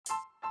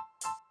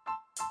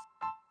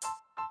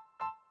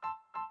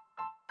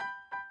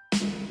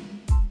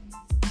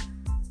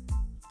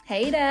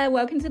Hey there,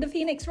 welcome to the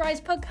Phoenix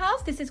Rise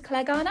podcast. This is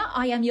Claire Garner.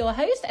 I am your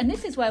host, and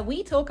this is where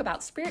we talk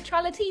about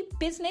spirituality,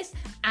 business,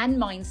 and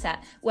mindset,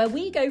 where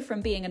we go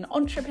from being an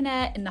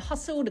entrepreneur in the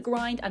hustle, the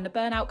grind, and the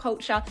burnout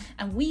culture,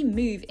 and we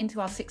move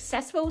into our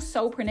successful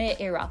soulpreneur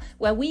era,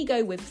 where we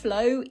go with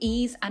flow,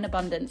 ease, and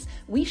abundance.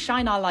 We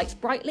shine our lights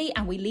brightly,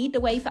 and we lead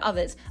the way for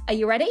others. Are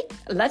you ready?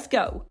 Let's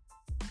go.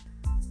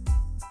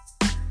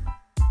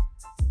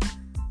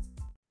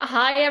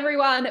 Hi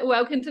everyone,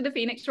 welcome to the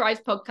Phoenix Rise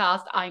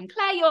podcast. I'm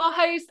Claire, your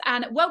host,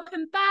 and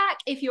welcome back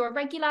if you're a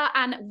regular,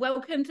 and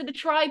welcome to the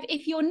tribe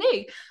if you're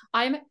new.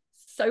 I'm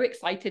so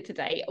excited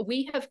today.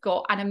 We have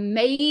got an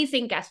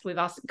amazing guest with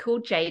us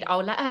called Jade.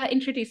 I'll let her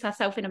introduce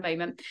herself in a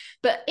moment.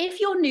 But if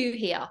you're new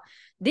here,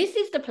 this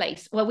is the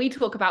place where we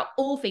talk about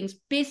all things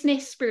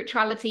business,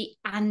 spirituality,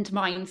 and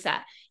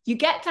mindset. You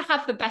get to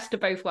have the best of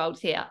both worlds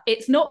here.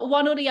 It's not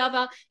one or the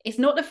other. It's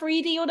not the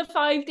 3D or the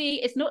 5D.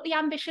 It's not the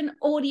ambition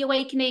or the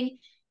awakening.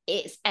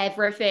 It's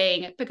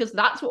everything, because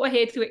that's what we're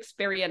here to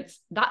experience.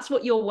 That's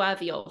what you're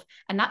worthy of.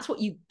 And that's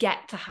what you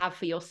get to have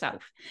for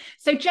yourself.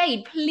 So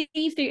Jade,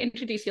 please do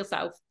introduce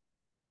yourself.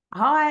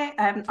 Hi,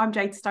 I'm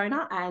Jade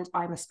Stoner, and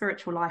I'm a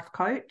spiritual life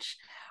coach.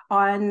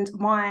 And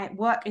my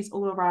work is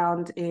all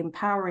around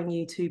empowering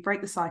you to break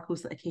the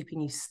cycles that are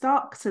keeping you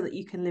stuck so that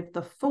you can live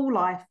the full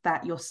life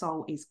that your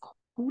soul is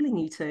calling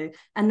you to,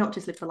 and not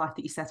just live the life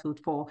that you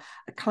settled for.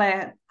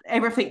 Claire,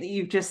 everything that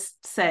you've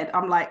just said,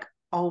 I'm like,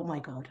 oh my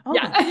God. Oh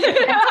yeah,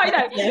 I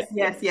know.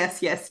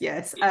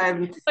 Yes.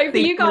 So for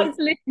you guys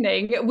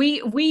listening,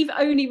 we've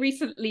only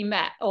recently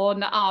met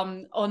on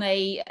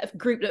a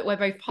group that we're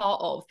both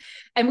part of,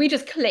 and we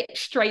just clicked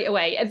straight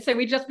away. And so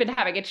we've just been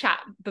having a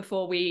chat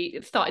before we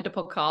started the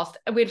podcast,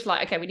 and we're just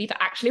like, okay, we need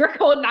to actually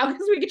record now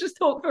because we could just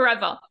talk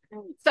forever.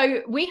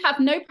 So we have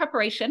no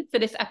preparation for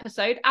this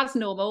episode. As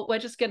normal, we're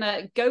just going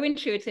to go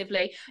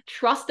intuitively,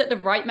 trust that the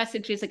right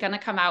messages are going to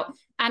come out,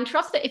 and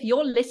trust that if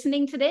you're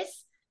listening to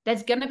this,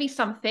 there's going to be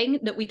something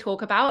that we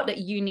talk about that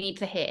you need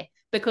to hear,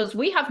 because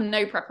we have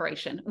no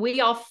preparation.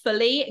 We are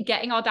fully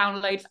getting our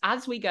downloads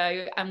as we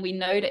go. And we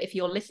know that if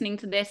you're listening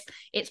to this,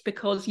 it's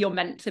because you're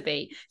meant to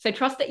be. So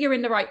trust that you're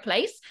in the right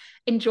place.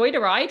 Enjoy the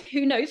ride.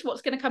 Who knows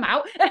what's going to come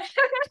out?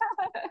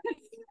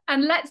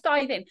 And let's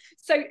dive in.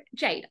 So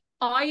Jade,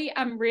 I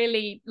am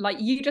really,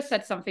 like, you just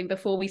said something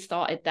before we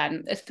started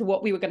then as to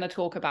what we were going to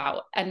talk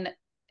about. And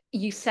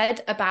you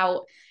said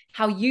about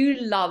how you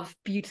love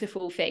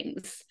beautiful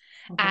things.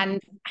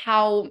 And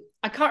how,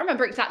 I can't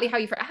remember exactly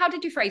how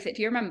did you phrase it?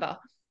 Do you remember?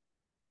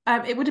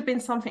 It would have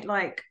been something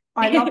like,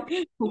 I love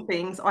beautiful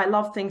things. I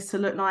love things to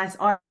look nice.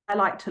 I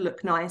like to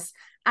look nice.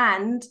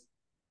 And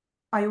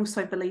I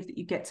also believe that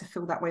you get to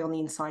feel that way on the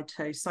inside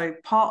too. So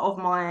part of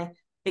my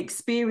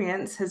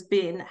experience has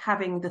been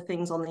having the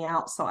things on the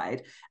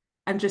outside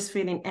and just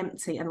feeling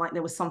empty and like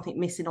there was something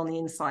missing on the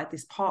inside.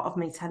 This part of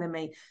me telling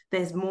me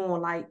there's more,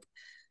 like,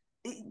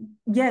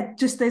 yeah,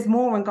 just there's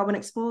more, and go and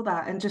explore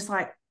that. And just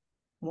like,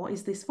 what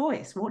is this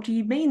voice? What do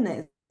you mean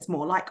there's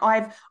more? Like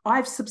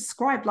I've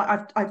subscribed,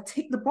 like I've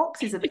ticked the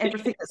boxes of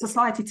everything that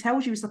society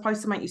tells you is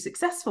supposed to make you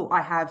successful.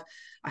 I have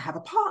a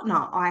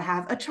partner, I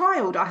have a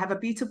child, I have a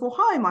beautiful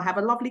home, I have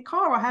a lovely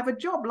car, I have a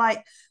job.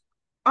 Like,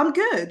 I'm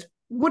good.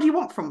 What do you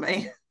want from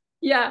me?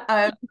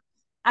 Yeah.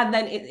 And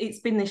then it's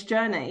been this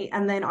journey.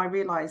 And then I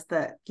realized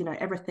that, you know,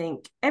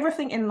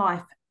 everything in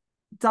life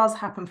does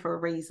happen for a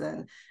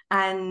reason.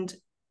 And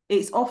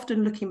it's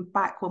often looking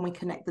back when we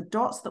connect the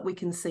dots that we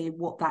can see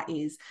what that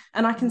is.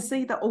 And I can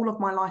see that all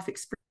of my life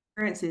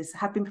experiences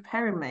have been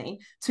preparing me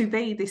to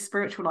be this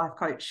spiritual life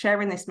coach,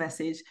 sharing this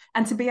message,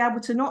 and to be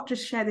able to not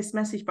just share this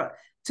message, but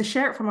to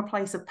share it from a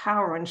place of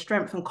power and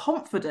strength and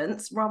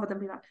confidence, rather than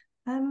be like,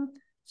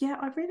 yeah,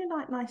 I really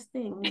like nice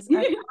things.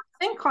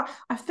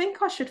 I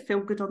think I should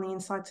feel good on the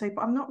inside too,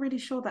 but I'm not really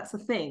sure that's a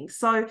thing.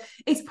 So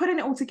it's putting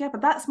it all together.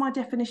 That's my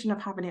definition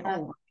of having it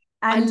all.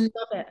 And I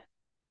love it.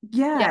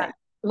 Yeah.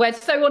 We're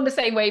so on the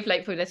same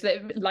wavelength for this.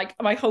 Like,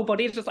 my whole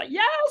body is just like,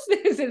 yes,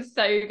 this is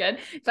so good.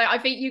 So I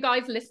think you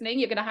guys listening,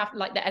 you're gonna have,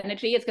 like, the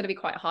energy is gonna be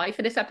quite high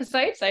for this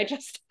episode. So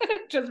just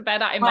bear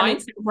that in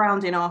mind.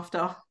 Rounding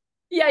after.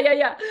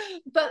 Yeah.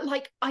 But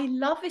like, I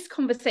love this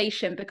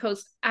conversation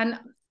because, and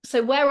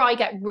so where I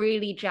get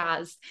really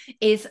jazzed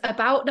is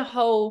about the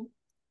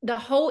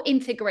whole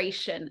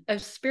integration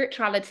of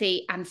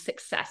spirituality and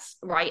success,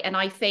 right? And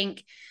I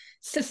think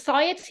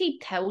society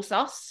tells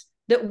us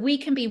that we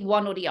can be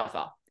one or the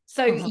other.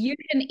 So you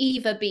can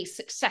either be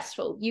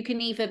successful, you can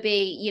either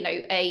be, you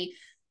know,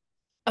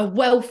 a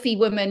wealthy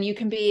woman, you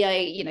can be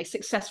a, you know,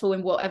 successful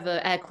in whatever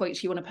air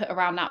quotes you want to put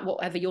around that,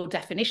 whatever your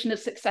definition of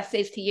success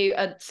is to you,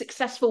 a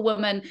successful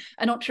woman,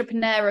 an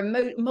entrepreneur,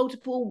 a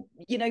multiple,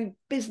 you know,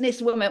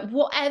 business woman,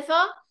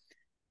 whatever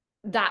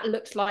that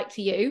looks like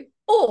to you,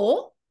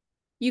 or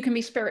you can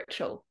be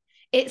spiritual.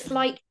 It's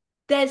like,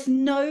 there's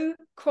no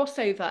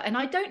crossover. And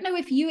I don't know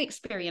if you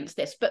experience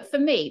this, but for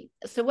me,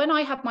 so when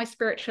I had my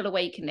spiritual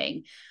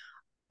awakening,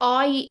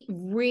 I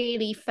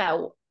really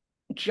felt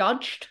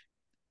judged.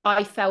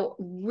 I felt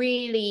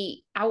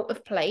really out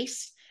of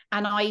place,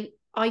 and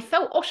I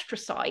felt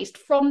ostracized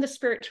from the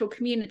spiritual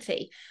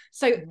community.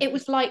 So it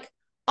was like,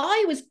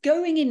 I was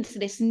going into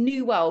this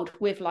new world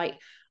with like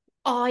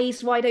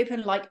eyes wide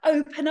open, like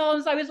open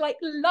arms. I was like,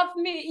 love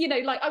me, you know,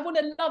 like I want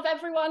to love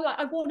everyone, like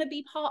I want to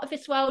be part of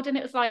this world. And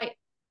it was like,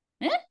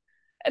 eh?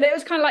 And it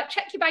was kind of like,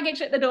 check your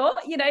baggage at the door,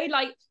 you know,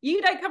 like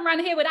you don't come around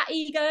here with that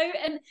ego.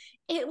 And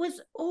it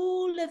was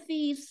all of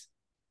these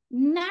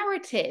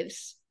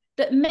narratives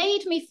that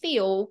made me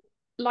feel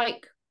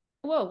like,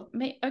 well,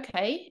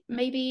 okay,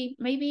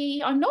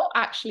 maybe I'm not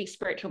actually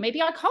spiritual.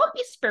 Maybe I can't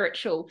be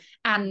spiritual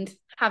and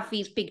have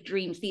these big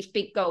dreams, these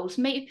big goals.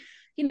 Maybe,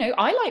 you know,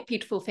 I like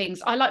beautiful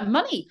things. I like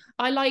money.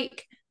 I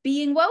like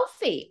being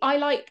wealthy. I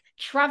like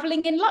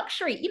traveling in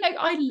luxury. You know,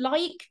 I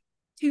like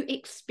to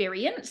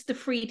experience the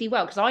 3D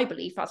world because I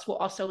believe that's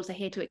what our souls are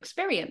here to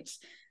experience.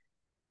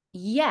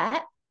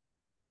 Yet,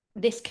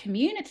 this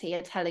community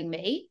are telling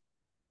me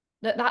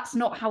that that's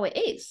not how it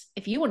is.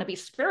 If you want to be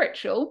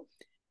spiritual,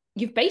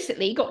 you've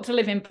basically got to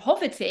live in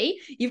poverty.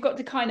 You've got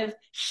to kind of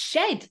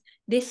shed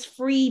this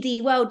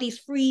 3D world,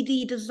 these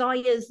 3D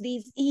desires,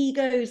 these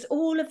egos,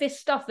 all of this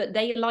stuff that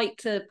they like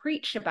to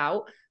preach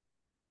about.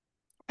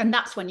 And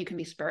that's when you can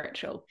be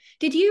spiritual.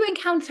 Did you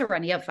encounter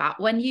any of that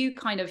when you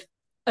kind of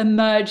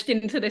emerged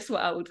into this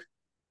world?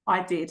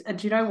 I did. And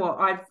do you know what?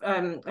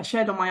 I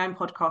shared on my own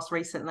podcast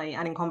recently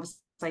and in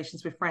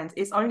conversations with friends,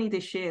 it's only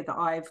this year that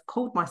I've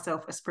called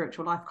myself a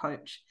spiritual life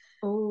coach.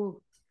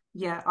 Oh,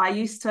 yeah. I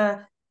used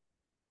to,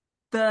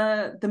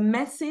 the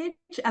message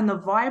and the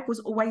vibe was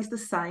always the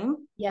same.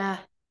 yeah.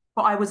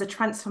 But I was a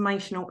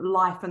transformational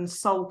life and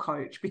soul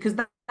coach because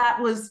that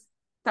was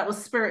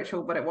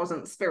spiritual, but it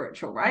wasn't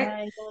spiritual,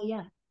 right?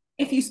 Yeah.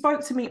 If you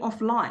spoke to me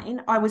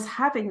offline, I was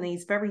having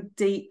these very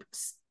deep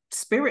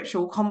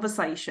spiritual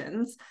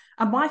conversations.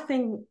 And my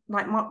thing,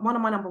 like one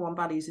of my number one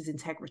values is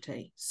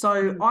integrity.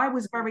 So I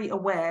was very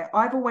aware.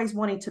 I've always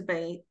wanted to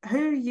be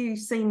who you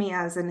see me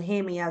as and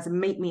hear me as and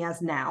meet me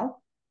as now,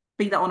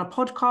 be that on a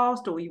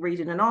podcast or you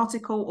read in an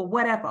article or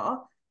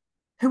whatever.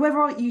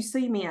 Whoever you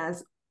see me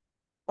as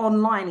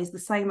online is the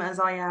same as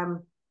I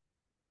am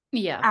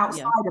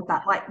outside of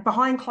that, like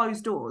behind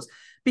closed doors,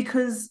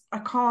 because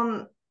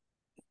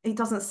it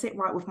doesn't sit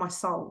right with my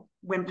soul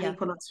when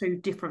people are two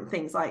different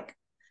things. Like,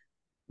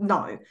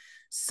 no.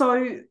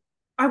 So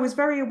I was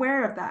very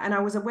aware of that. And I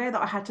was aware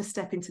that I had to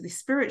step into this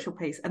spiritual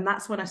piece. And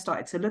that's when I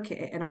started to look at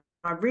it. And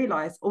I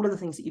realized all of the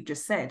things that you've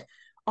just said.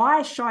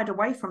 I shied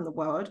away from the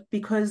word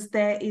because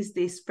there is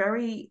this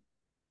very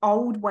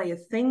old way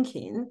of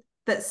thinking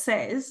that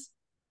says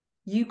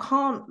you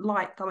can't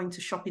like going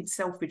to shopping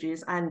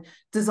Selfridges and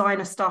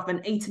designer stuff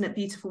and eating at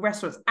beautiful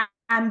restaurants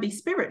and be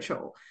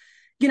spiritual.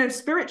 You know,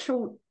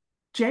 spiritual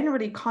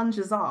generally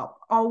conjures up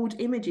old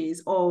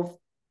images of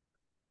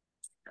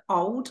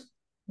old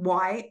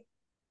white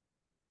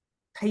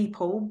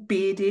people,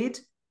 bearded,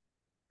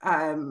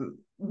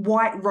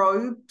 white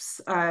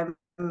robes,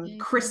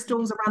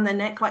 crystals around their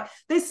neck. Like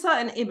there's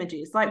certain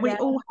images, like we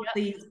all have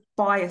these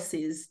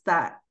biases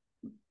that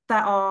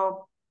are,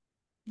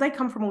 they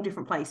come from all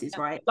different places,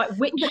 right? Like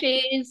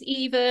witches,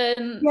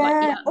 even.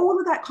 All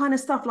of that kind of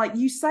stuff. Like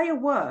you say a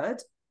word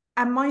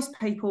and most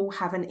people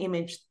have an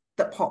image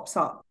that pops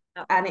up.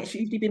 And it's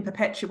usually been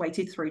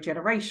perpetuated through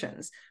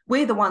generations.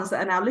 We're the ones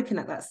that are now looking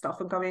at that stuff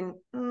and going,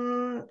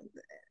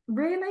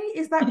 really?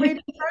 Is that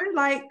really true?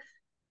 Like,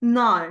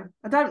 no,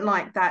 I don't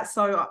like that.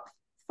 So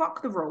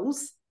fuck the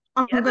rules.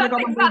 I'm going to go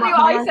and exactly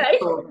what I say.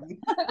 Story,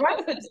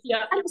 right? And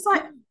it's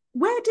like,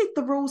 where did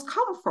the rules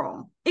come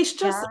from? It's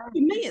just, for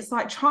me, it's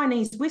like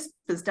Chinese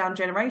whispers down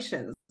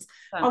generations.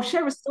 I'll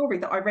share a story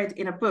that I read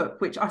in a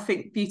book, which I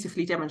think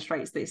beautifully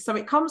demonstrates this. So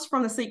it comes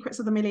from The Secrets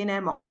of the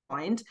Millionaire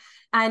Mind.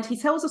 And he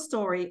tells a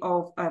story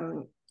of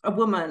a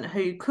woman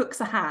who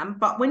cooks a ham,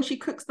 but when she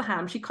cooks the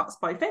ham, she cuts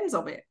both ends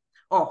of it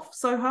off.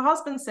 So her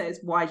husband says,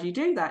 why do you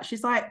do that?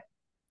 She's like,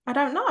 I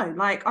don't know.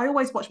 Like, I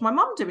always watch my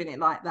mum doing it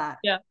like that.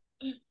 Yeah.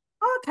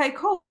 Okay,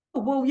 cool.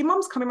 Well, your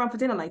mum's coming around for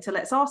dinner later.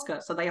 Let's ask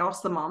her. So they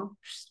ask the mum.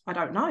 I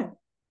don't know.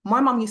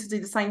 My mum used to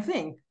do the same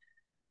thing.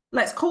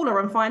 Let's call her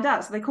and find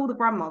out. So they call the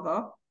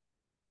grandmother.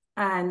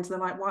 And they're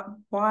like,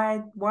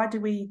 why do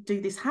we do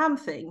this ham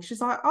thing?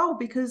 She's like, oh,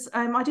 because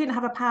I didn't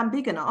have a pan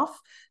big enough.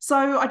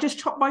 So I just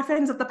chopped both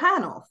ends of the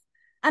pan off.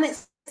 And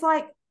it's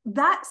like,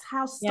 that's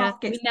how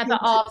stuff gets. We never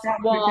ask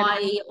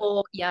why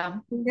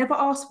We never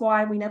ask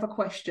why, we never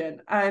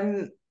question.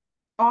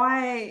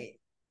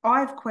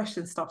 I've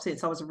questioned stuff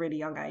since I was a really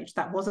young age.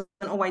 That wasn't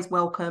always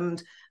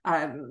welcomed.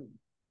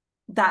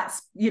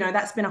 That's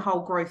been a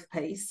whole growth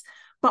piece.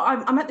 But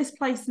I'm at this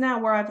place now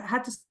where I've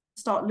had to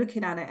start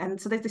looking at it.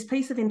 And so there's this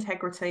piece of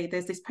integrity.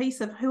 There's this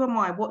piece of who am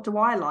I? What do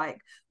I like?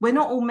 We're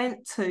not all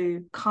meant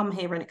to come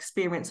here and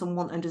experience and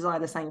want and desire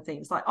the same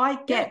things. Like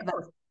I get that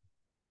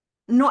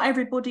not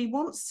everybody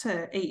wants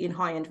to eat in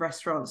high-end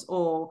restaurants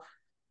or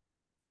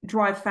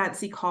drive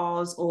fancy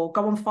cars or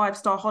go on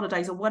 5-star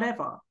holidays or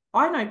whatever.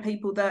 I know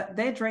people that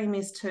their dream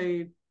is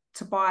to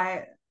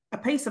buy a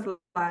piece of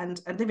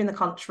land and live in the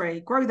country,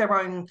 grow their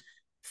own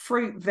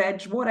fruit,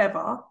 veg,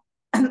 whatever,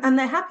 and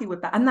they're happy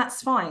with that. And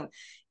that's fine.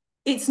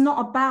 It's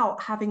not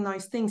about having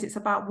those things. It's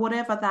about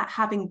whatever that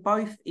having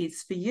both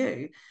is for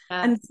you.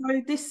 And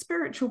so this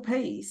spiritual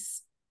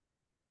piece,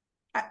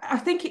 I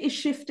think it is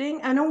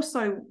shifting. And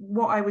also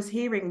what I was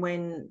hearing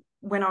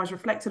when I was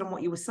reflecting on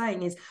what you were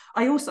saying is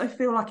I also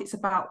feel like it's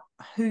about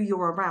who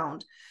you're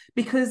around,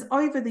 because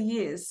over the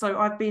years, so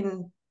I've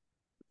been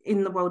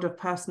in the world of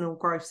personal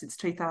growth since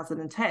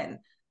 2010.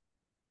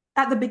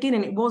 At the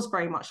beginning, it was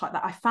very much like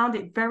that. I found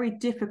it very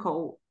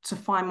difficult to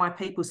find my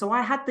people. So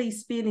I had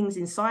these feelings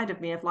inside of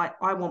me of like,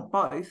 I want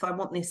both. I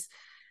want this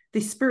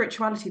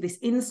spirituality, this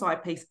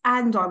inside piece,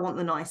 and I want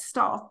the nice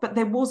stuff. But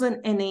there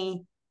wasn't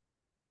any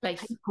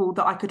people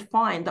that I could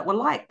find that were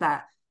like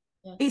that.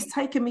 Yeah. It's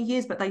taken me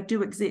years, but they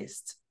do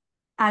exist.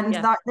 And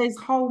that there's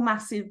whole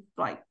massive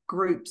like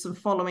groups and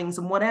followings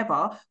and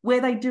whatever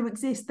where they do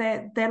exist.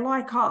 They're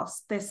like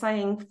us. They're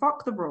saying,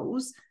 fuck the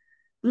rules.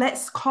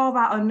 Let's carve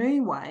out a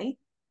new way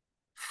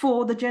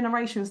for the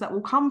generations that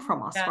will come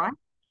from us, right?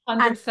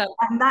 100%.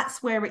 And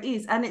that's where it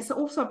is. And it's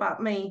also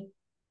about me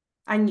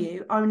and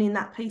you owning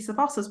that piece of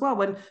us as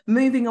well, and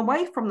moving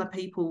away from the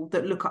people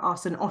that look at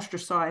us and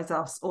ostracize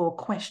us or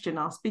question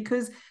us,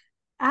 because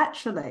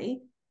actually,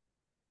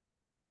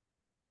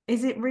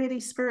 is it really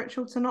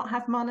spiritual to not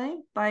have money?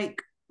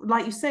 Like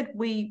you said,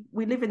 we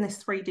live in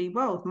this 3D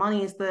world.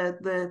 Money is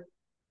the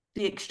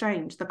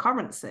exchange, the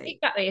currency.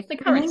 Exactly, it's the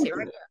currency,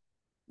 right?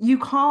 You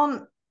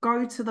can't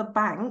go to the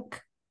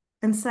bank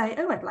and say,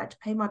 oh, I'd like to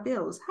pay my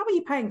bills. How are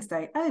you paying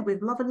today? Oh,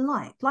 with love and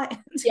light. Like,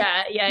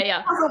 yeah.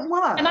 It doesn't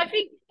work. And I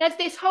think there's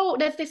this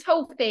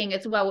whole thing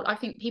as well. I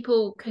think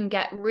people can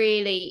get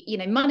really,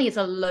 money is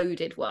a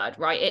loaded word,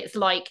 right? It's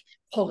like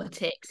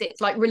politics,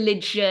 it's like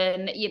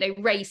religion,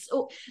 race,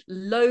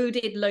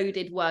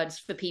 loaded words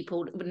for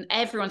people. And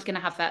everyone's going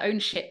to have their own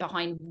shit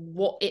behind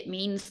what it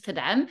means to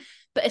them.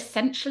 But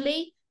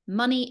essentially,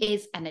 money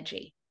is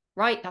energy.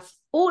 Right? That's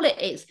all it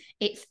is.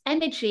 It's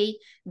energy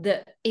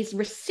that is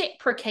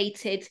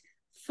reciprocated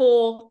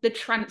for the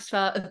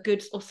transfer of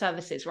goods or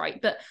services,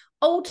 right? But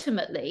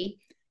ultimately,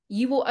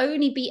 you will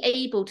only be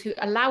able to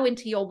allow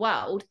into your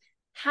world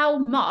how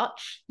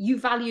much you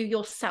value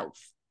yourself.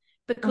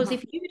 Because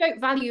if you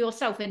don't value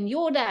yourself and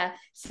you're there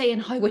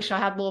saying, I wish I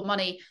had more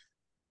money,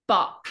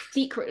 but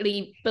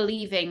secretly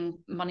believing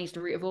money's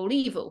the root of all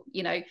evil,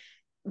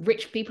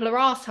 rich people are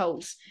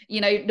assholes,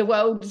 the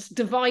world's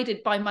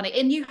divided by money,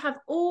 and you have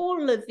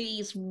all of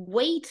these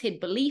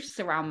weighted beliefs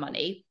around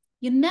money,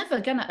 you're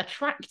never going to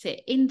attract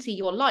it into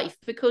your life,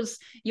 because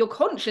your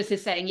conscious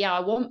is saying, yeah,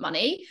 I want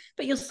money,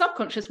 but your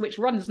subconscious, which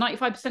runs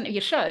 95% of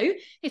your show,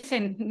 is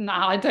saying,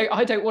 nah, I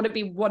don't want to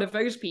be one of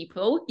those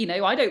people.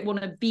 I don't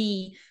want to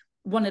be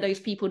one of those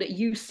people that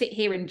you sit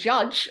here and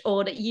judge,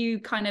 or that you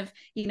kind of,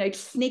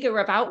 snigger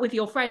about with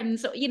your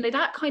friends, or,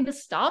 that kind of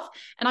stuff.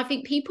 And I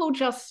think people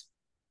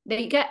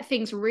they get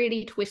things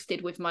really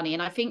twisted with money.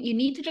 And I think you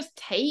need to just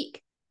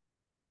take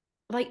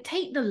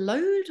the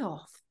load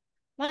off.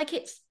 Like,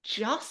 it's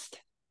just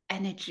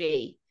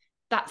energy.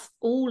 That's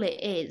all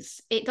it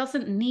is. It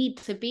doesn't need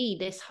to be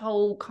this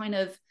whole kind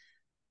of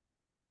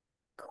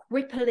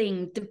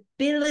crippling,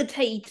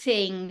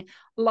 debilitating,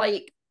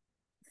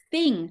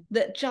 thing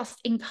that just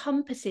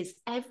encompasses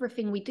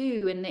everything we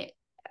do. And it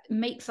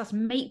makes us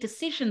make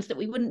decisions that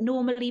we wouldn't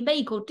normally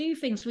make, or do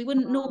things we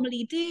wouldn't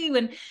normally do.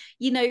 And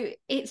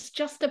it's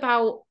just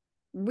about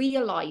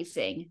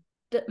realizing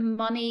that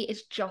money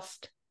is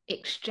just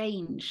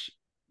exchange.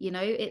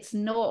 It's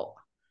not,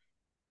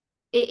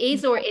 it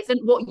is or it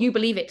isn't what you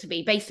believe it to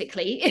be,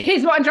 basically,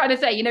 is what I'm trying to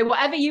say.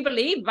 Whatever you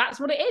believe, that's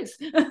what it is.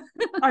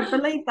 I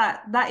believe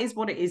that is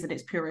what it is in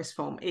its purest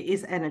form. It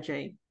is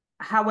energy.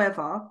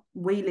 However,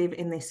 we live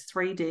in this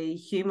 3D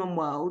human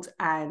world,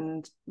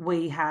 and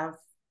we have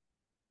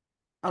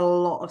a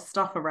lot of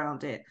stuff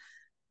around it.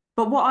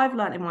 But what I've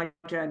learned in my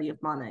journey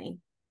of money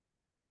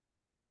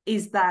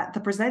is that the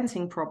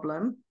presenting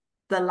problem,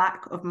 the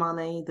lack of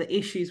money, the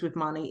issues with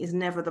money, is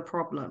never the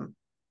problem.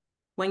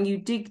 When you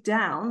dig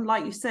down,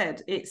 like you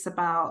said, it's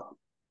about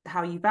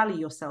how you value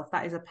yourself.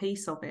 That is a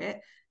piece of it.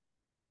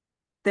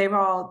 There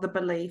are the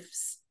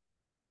beliefs.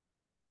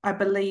 I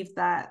believe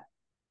that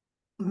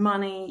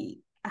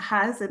money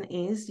has and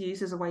is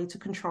used as a way to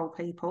control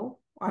people.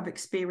 I've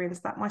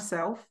experienced that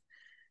myself.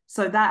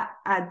 So that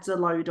adds a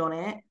load on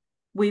it.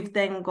 We've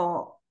then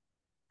got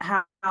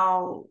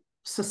how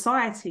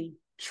society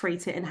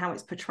treat it and how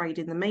it's portrayed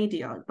in the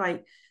media.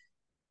 Like,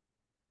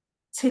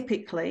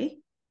 typically,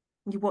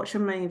 you watch a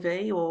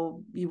movie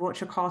or you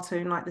watch a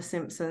cartoon like The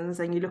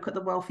Simpsons, and you look at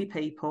the wealthy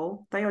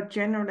people, they are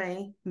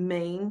generally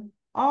mean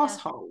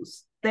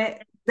assholes. They're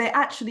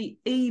actually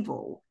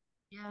evil.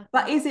 Yeah.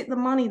 But is it the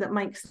money that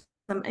makes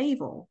them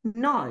evil?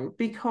 No,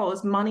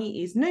 because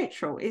money is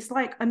neutral. It's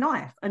like a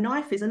knife. A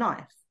knife is a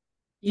knife.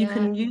 You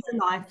can use a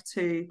knife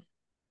to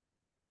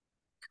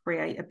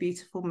create a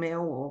beautiful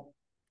meal or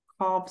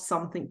carve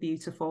something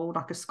beautiful,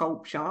 like a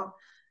sculpture,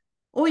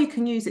 or you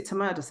can use it to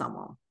murder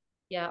someone.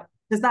 Yeah.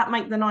 Does that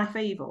make the knife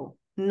evil?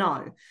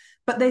 No.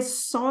 But there's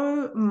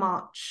so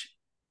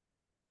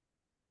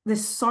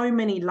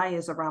many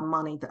layers around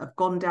money that have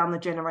gone down the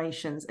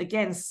generations.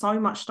 Again, so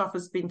much stuff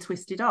has been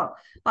twisted up.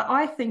 Like,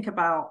 I think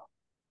about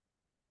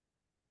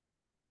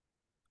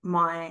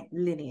my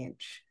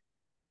lineage,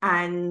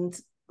 and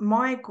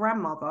my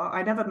grandmother,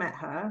 I never met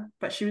her,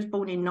 but she was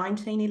born in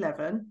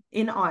 1911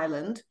 in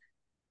Ireland.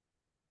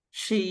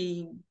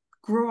 She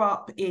grew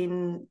up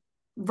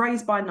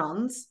raised by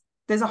nuns.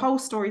 There's a whole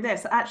story there.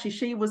 So actually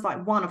she was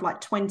like one of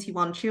like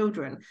 21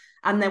 children,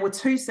 and there were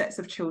two sets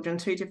of children,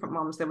 two different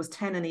mums. There was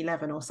 10 and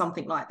 11 or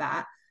something like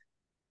that.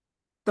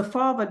 The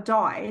father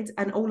died,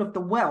 and all of the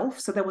wealth,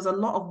 so there was a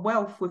lot of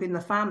wealth within the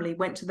family,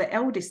 went to the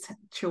eldest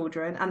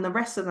children, and the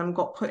rest of them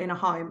got put in a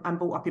home and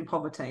brought up in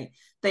poverty.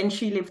 Then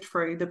she lived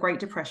through the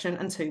Great Depression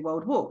and 2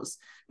 world wars.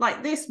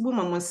 Like, this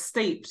woman was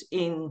steeped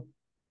in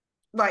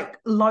like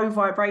low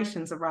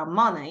vibrations around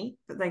money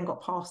that then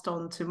got passed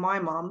on to my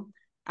mum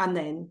and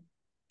then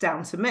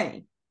down to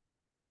me.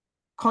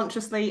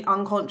 Consciously,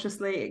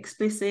 unconsciously,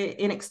 explicit,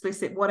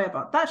 inexplicit,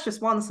 whatever. That's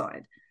just one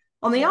side.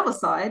 On the other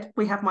side,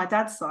 we have my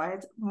dad's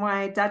side.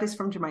 My dad is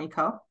from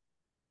Jamaica,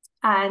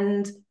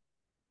 and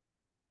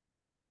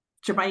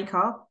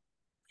Jamaica,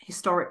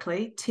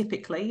 historically,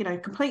 typically, you know,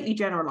 completely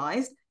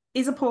generalized,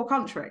 is a poor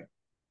country.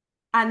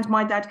 And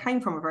my dad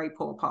came from a very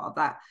poor part of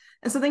that.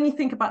 And so then you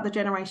think about the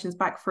generations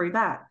back through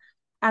that.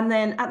 And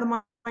then at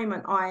the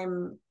moment,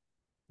 I'm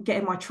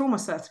getting my trauma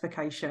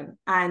certification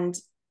and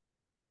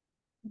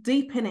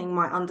deepening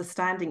my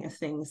understanding of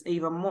things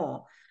even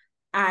more.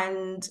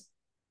 And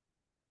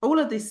all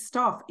of this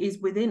stuff is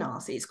within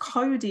us. It's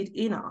coded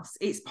in us.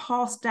 It's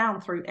passed down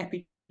through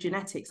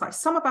epigenetics. Like,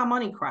 some of our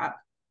money crap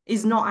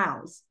is not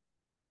ours.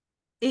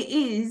 It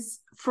is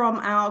from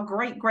our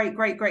great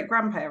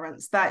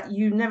grandparents that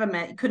you never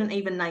met. You couldn't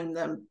even name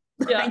them.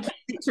 Yeah. You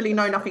literally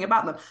know nothing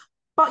about them,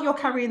 but you're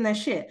carrying their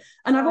shit.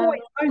 And I've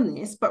always known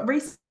this, but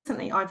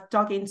recently I've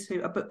dug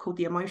into a book called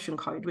The Emotion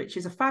Code, which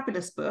is a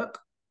fabulous book.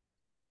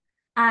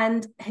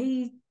 And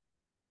he,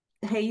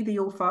 the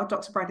author,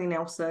 Dr. Bradley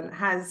Nelson,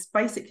 has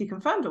basically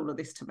confirmed all of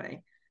this to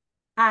me.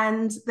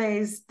 And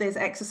there's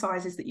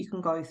exercises that you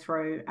can go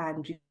through,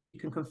 and you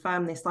can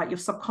confirm this. Like, your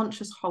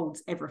subconscious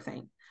holds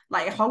everything.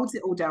 Like, it holds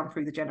it all down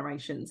through the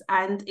generations.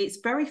 And it's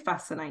very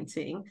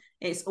fascinating.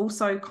 It's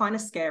also kind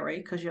of scary,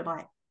 because you're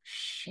like,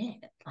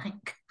 shit,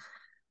 like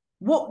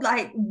what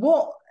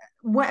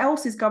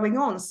else is going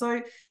on?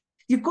 So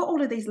you've got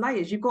all of these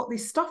layers. You've got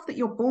this stuff that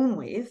you're born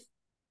with,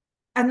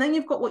 and then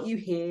you've got what you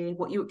hear,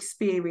 what you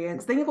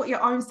experience, then you've got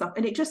your own stuff,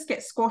 and it just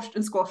gets squashed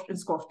and squashed and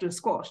squashed and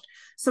squashed.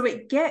 So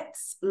it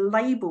gets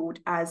labeled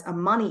as a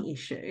money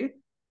issue.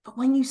 But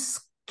when you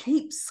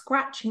keep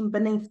scratching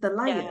beneath the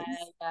layers,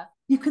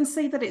 you can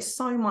see that it's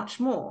so much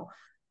more.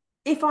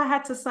 If I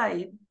had to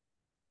say,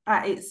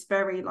 it's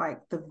very like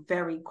the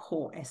very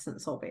core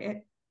essence of it,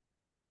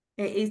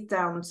 it is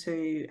down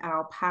to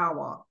our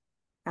power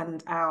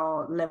and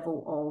our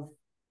level of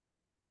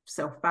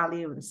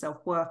self-value and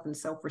self-worth and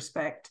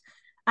self-respect.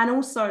 And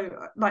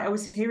also, like, I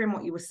was hearing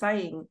what you were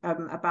saying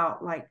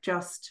about like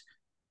just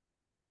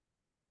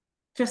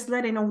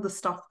letting all the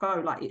stuff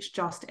go, like it's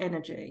just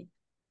energy.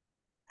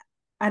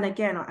 And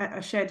again,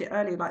 I shared it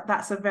earlier, like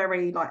that's a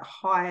very like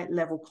high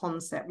level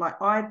concept.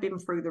 Like, I've been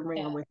through the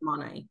ringer with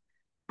money,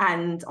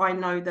 and I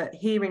know that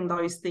hearing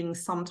those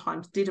things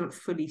sometimes didn't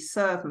fully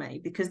serve me,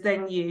 because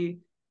then you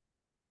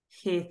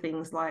hear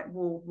things like,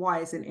 well, why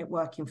isn't it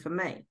working for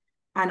me?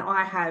 And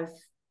I have,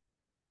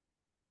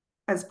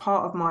 as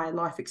part of my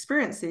life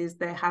experiences,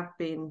 there have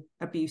been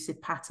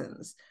abusive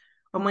patterns.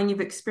 And when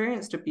you've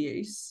experienced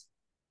abuse,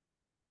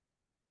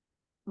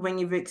 when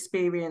you've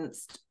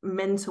experienced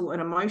mental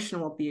and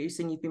emotional abuse,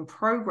 and you've been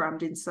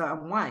programmed in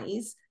certain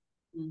ways,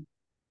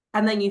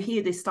 and then you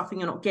hear this stuff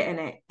and you're not getting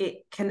it, it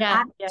can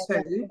add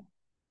to,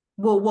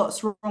 well,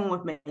 what's wrong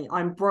with me?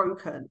 I'm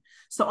broken.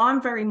 So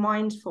I'm very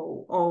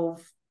mindful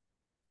of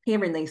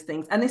hearing these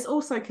things. And this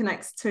also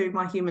connects to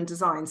my human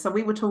design. So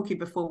we were talking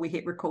before we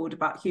hit record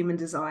about human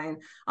design.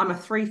 I'm a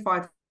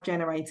 3-5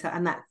 generator,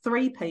 and that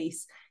 3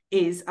 piece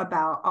is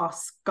about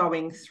us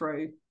going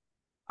through,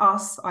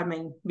 us, I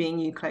mean me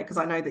and you, Claire, because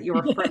I know that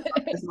you're a friend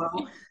as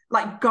well,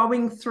 like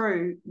going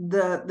through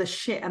the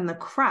shit and the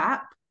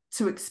crap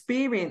to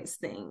experience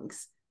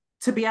things,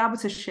 to be able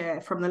to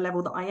share from the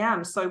level that I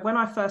am. So when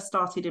I first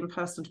started in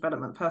personal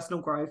development, personal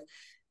growth,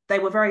 they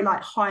were very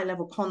like high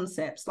level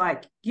concepts,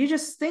 like you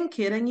just think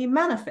it and you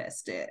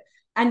manifest it.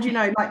 And, you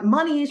know, like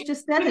money is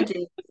just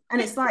energy. And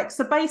it's like,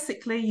 so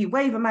basically you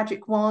wave a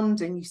magic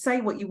wand and you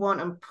say what you want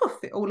and poof,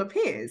 it all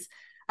appears.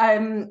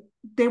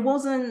 There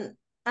wasn't,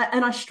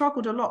 and I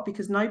struggled a lot,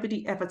 because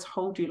nobody ever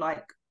told you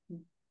like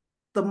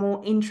the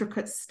more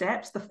intricate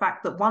steps, the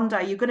fact that one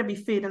day you're going to be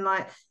feeling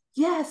like,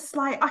 yes,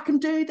 like I can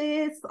do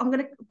this, I'm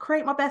going to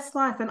create my best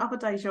life. And other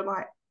days you're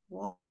like,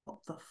 what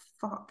the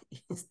fuck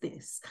is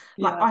this?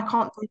 Like, I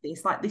can't do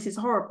this, like this is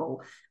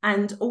horrible.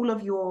 And all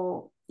of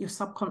your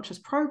subconscious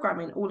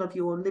programming, all of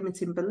your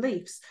limiting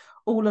beliefs,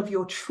 all of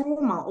your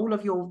trauma, all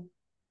of your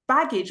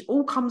baggage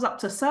all comes up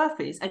to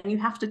surface, and you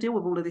have to deal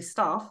with all of this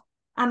stuff,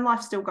 and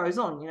life still goes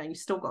on. You know, you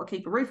still got to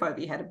keep a roof over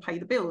your head and pay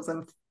the bills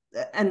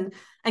and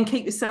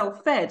keep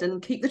yourself fed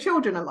and keep the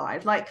children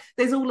alive. Like,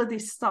 there's all of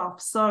this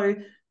stuff. So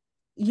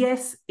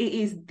yes, it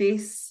is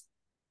this,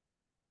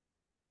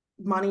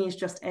 money is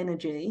just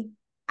energy,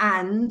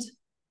 and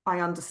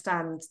I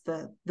understand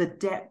the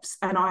depths,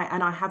 and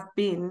I have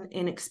been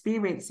in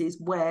experiences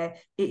where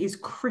it is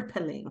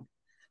crippling.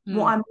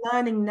 What I'm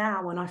learning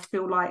now, and I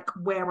feel like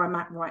where I'm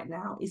at right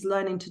now, is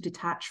learning to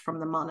detach from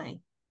the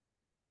money.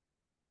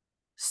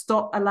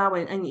 Stop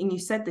allowing, and you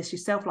said this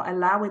yourself, like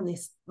allowing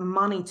this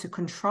money to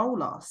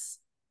control us.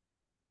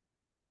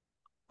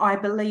 I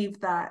believe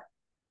that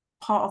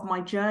part of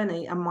my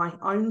journey and my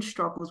own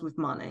struggles with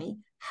money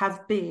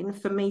have been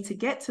for me to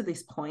get to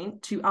this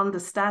point, to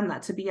understand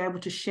that, to be able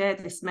to share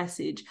this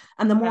message.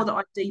 And the more that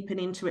I deepen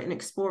into it and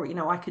explore it, you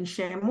know, I can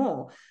share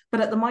more.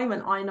 But at the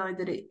moment, I know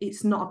that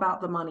it's not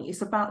about the money.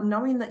 It's about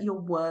knowing that you're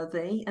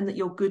worthy and that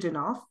you're good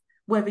enough,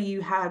 whether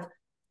you have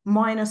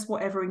minus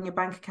whatever in your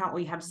bank account or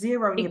you have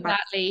zero in your bank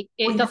account.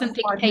 It doesn't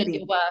dictate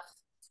your worth.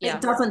 Yeah.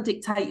 It doesn't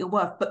dictate your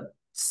worth. But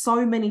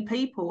so many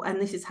people, and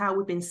this is how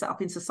we've been set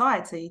up in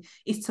society,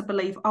 is to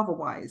believe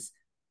otherwise,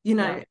 you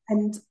know.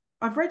 And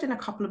I've read in a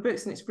couple of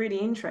books, and it's really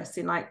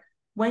interesting, like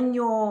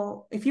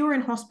if you were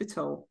in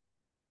hospital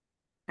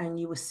and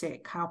you were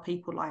sick, how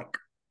people like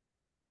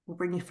will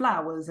bring you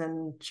flowers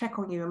and check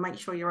on you and make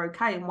sure you're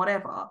okay and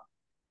whatever.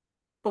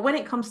 But when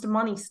it comes to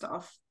money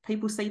stuff,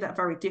 people see that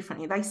very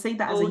differently. They see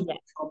that as a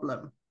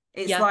problem.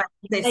 It's like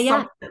there's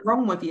something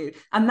wrong with you.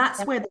 And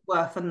that's where the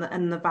worth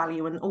and the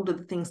value and all of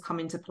the things come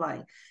into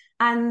play.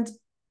 And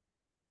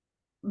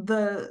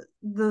the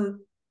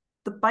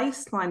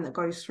baseline that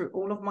goes through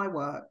all of my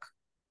work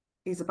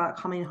is about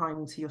coming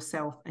home to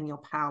yourself and your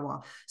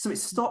power. So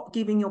it's stop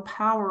giving your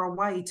power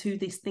away to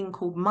this thing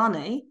called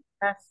money,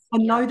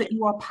 and know that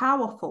you are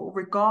powerful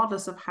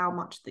regardless of how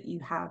much that you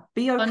have.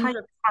 Be okay 100%.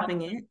 With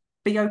having it.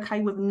 Be okay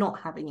with not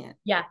having it.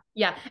 Yeah.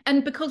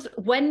 And because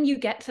when you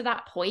get to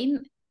that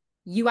point,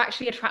 you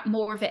actually attract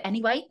more of it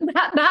anyway.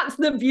 That's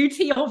the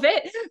beauty of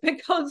it.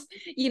 Because,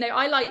 you know,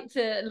 I like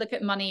to look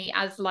at money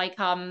as like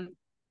a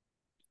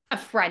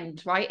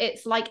friend, right?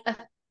 It's like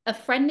a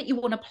friend that you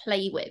want to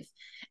play with.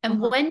 And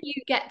when you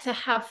get to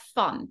have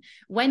fun,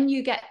 when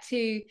you get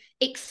to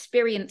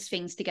experience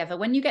things together,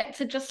 when you get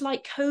to just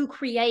like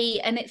co-create,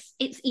 and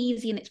it's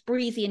easy and it's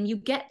breezy, and you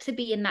get to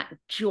be in that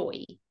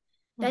joy.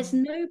 There's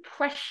no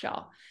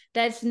pressure.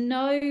 There's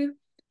no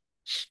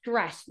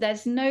stress.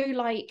 There's no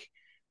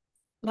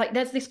like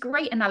there's this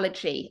great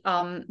analogy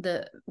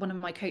that one of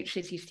my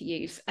coaches used to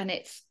use. And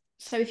it's,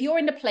 so if you're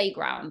in the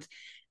playground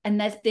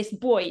and there's this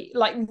boy,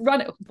 like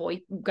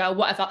girl,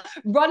 whatever,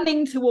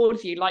 running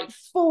towards you, like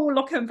full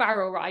lock and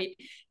barrel, right?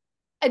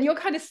 And you're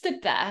kind of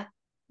stood there,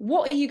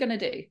 what are you going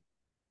to do?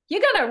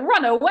 You're going to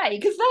run away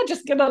because they're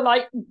just going to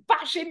like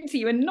bash into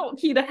you and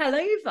knock you the hell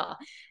over.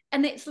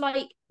 And it's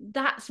like,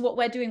 that's what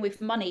we're doing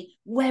with money.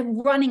 We're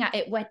running at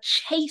it. We're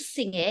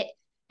chasing it,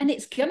 and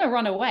it's going to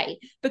run away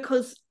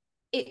because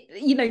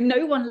you know,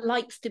 no one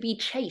likes to be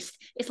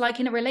chased. It's like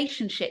in a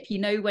relationship, you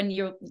know, when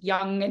you're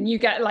young and you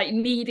get like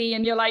needy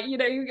and you're like, you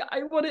know,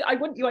 I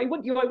want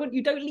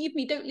you, don't leave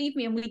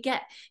me. And we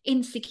get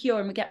insecure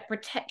and we get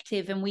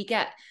protective and we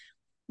get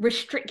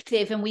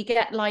restrictive and we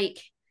get like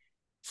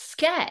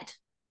scared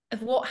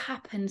of what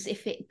happens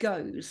if it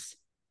goes.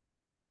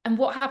 And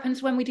what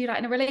happens when we do that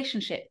in a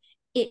relationship?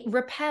 It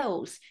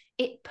repels,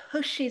 it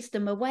pushes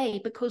them away,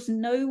 because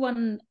no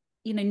one,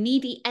 you know,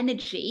 needy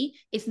energy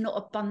is not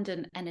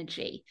abundant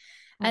energy.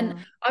 And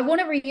I want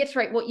to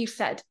reiterate what you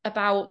said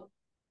about,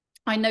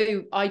 I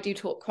know I do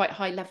talk quite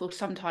high level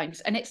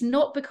sometimes, and it's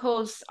not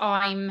because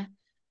I'm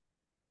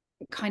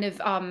kind of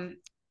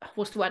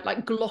what's the word,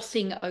 like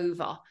glossing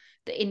over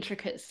the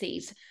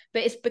intricacies,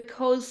 but it's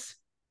because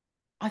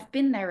I've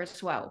been there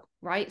as well,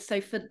 right? So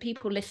for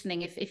people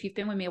listening, if you've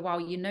been with me a while,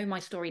 you know my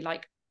story.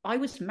 Like, I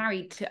was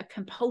married to a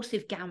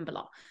compulsive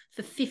gambler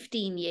for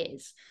 15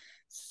 years.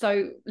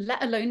 So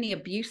let alone the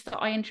abuse that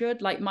I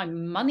endured, like my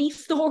money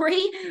story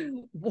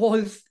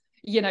was,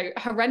 you know,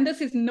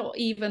 horrendous is not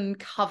even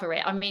cover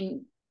it. I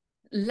mean,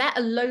 let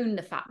alone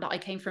the fact that I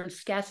came from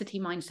scarcity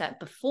mindset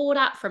before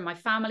that, from my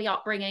family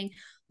upbringing.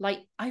 Like,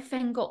 I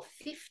then got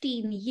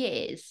 15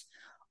 years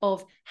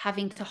of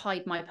having to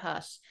hide my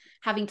purse,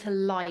 having to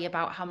lie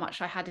about how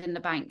much I had in the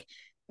bank,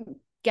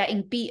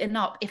 getting beaten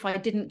up if I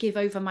didn't give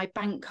over my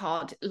bank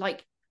card,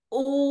 like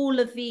all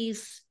of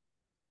these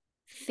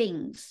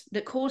things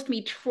that caused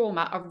me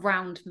trauma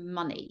around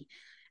money.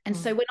 And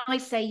so when I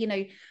say, you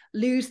know,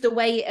 lose the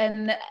weight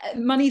and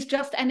money's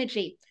just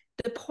energy,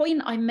 the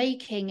point I'm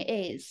making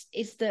is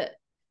that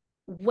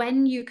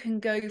when you can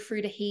go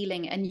through the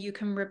healing and you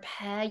can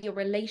repair your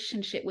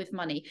relationship with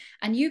money,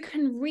 and you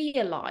can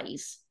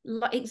realize,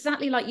 like,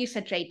 exactly like you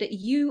said, Jade, that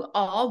you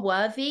are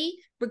worthy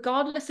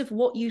regardless of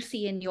what you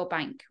see in your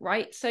bank,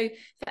 right? So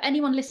for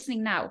anyone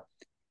listening now,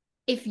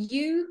 if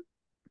you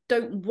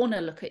don't want to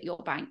look at your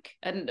bank,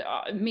 and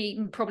me,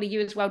 probably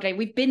you as well, Jade,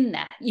 we've been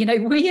there, you know,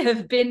 we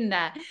have been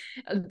there,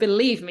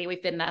 believe me,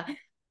 we've been there.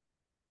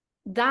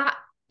 That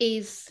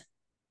is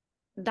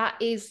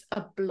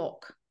a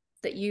block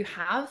that you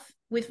have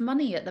with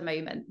money at the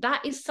moment.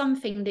 That is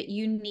something that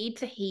you need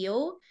to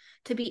heal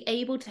to be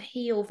able to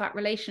heal that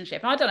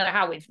relationship. I don't know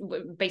how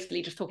we're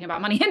basically just talking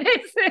about money in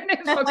this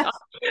podcast,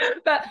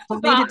 but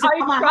I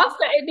trust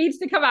that it needs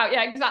to come out.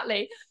 Yeah,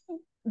 exactly.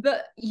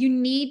 But you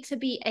need to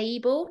be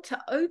able to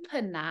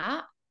open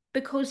that,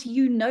 because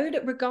you know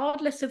that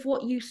regardless of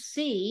what you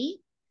see,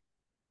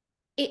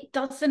 it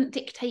doesn't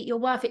dictate your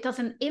worth. It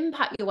doesn't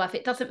impact your worth.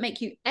 It doesn't make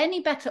you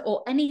any better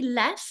or any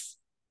less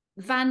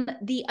than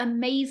the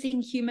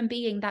amazing human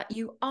being that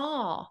you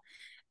are.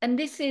 And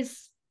this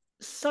is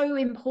so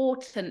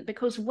important,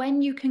 because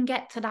when you can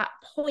get to that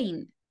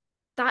point,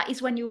 that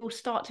is when you will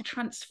start to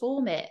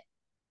transform it.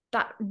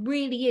 That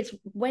really is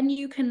when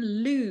you can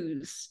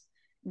lose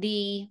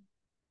the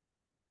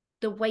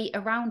weight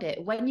around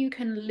it, when you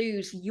can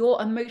lose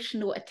your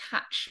emotional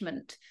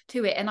attachment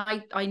to it. And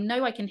I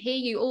know I can hear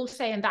you all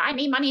saying that I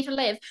need money to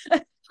live.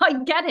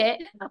 I get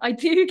it. I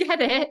do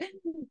get it.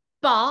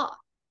 But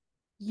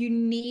you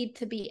need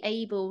to be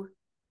able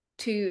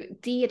to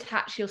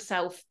detach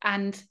yourself.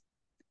 And,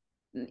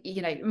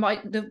 you know,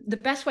 the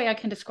best way I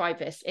can describe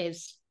this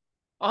is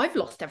I've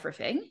lost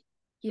everything.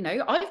 You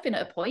know, I've been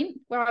at a point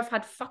where I've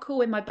had fuck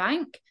all in my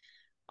bank.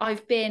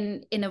 I've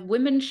been in a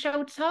women's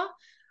shelter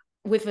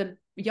with a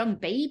young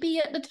baby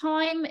at the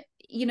time.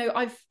 You know,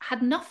 I've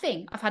had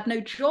nothing. I've had no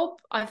job.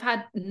 I've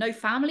had no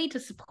family to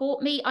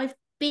support me. I've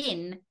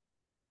been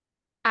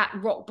at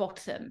rock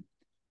bottom.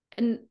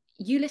 And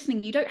you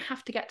listening, you don't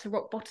have to get to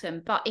rock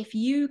bottom, but if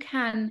you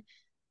can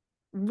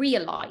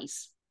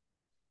realize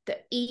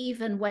that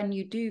even when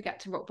you do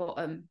get to rock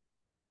bottom,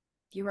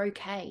 you're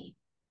okay.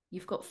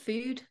 You've got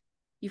food,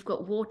 you've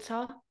got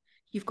water,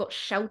 you've got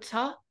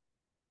shelter.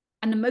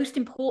 And the most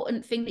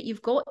important thing that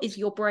you've got is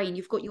your brain.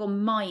 You've got your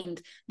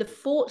mind, the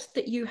thoughts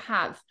that you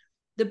have,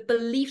 the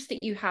beliefs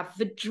that you have,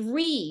 the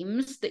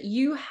dreams that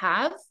you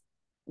have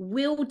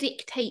will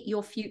dictate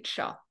your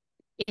future.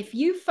 If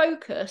you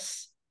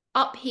focus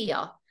up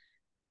here,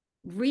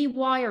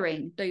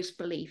 rewiring those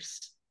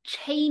beliefs,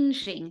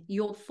 changing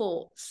your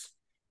thoughts,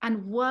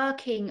 and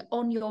working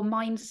on your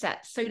mindset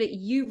so that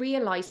you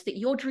realize that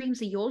your dreams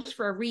are yours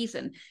for a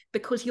reason,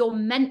 because you're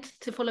meant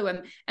to follow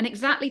them. And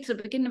exactly to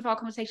the beginning of our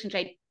conversation,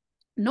 Jade,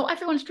 not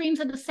everyone's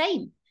dreams are the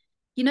same.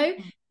 You know,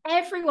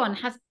 everyone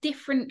has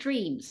different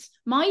dreams.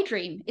 My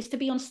dream is to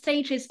be on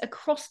stages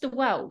across the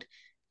world,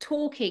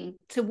 talking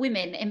to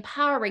women,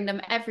 empowering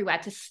them everywhere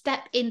to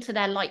step into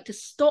their light, to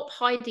stop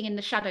hiding in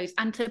the shadows,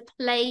 and to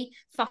play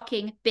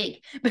fucking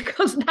big,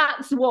 because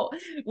that's what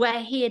we're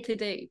here to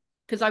do.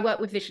 Because I work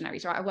with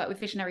visionaries, right? I work with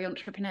visionary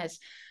entrepreneurs.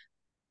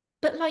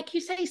 But like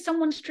you say,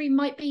 someone's dream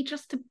might be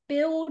just to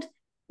build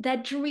their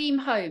dream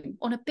home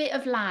on a bit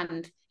of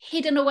land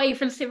hidden away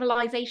from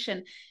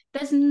civilization.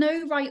 There's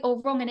no right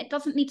or wrong, and it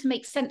doesn't need to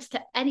make sense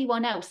to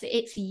anyone else.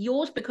 It's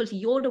yours because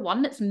you're the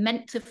one that's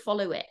meant to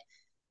follow it.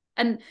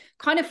 And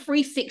kind of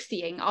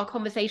 360ing our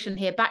conversation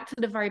here back to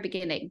the very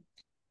beginning,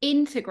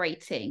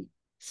 integrating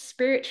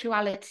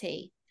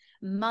spirituality,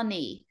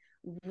 money,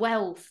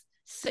 wealth,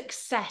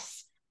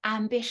 success,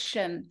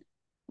 ambition,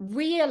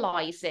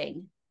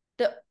 realizing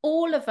that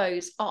all of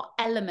those are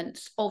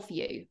elements of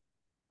you.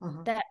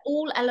 They're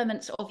all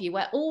elements of you.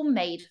 We're all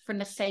made from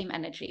the same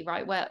energy,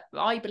 right? Where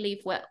I believe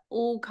we're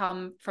all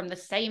come from the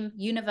same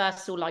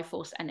universal life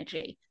force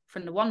energy,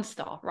 from the one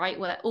star, right?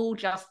 We're all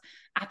just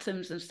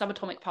atoms and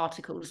subatomic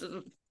particles.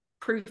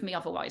 Prove me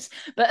otherwise.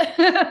 But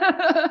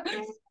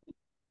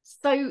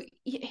so,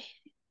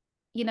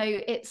 you know,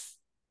 it's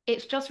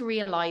just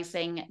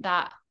realizing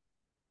that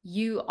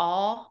you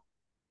are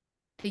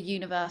the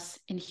universe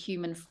in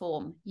human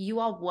form.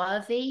 You are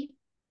worthy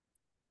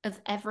of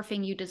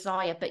everything you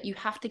desire, but you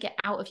have to get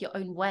out of your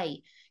own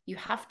way. You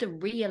have to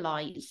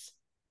realize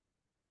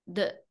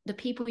that the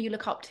people you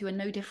look up to are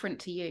no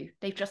different to you.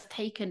 They've just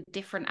taken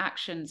different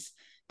actions.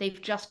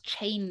 They've just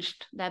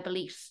changed their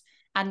beliefs,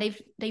 and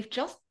they've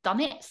just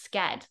done it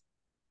scared.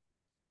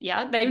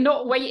 Yeah, they've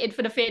not waited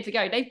for the fear to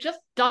go. They've just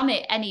done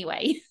it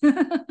anyway.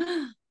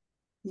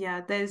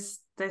 Yeah, there's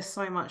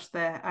so much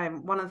there.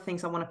 One of the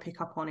things I want to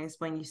pick up on is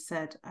when you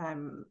said,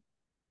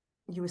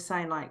 you were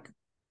saying like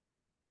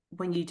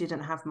when you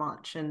didn't have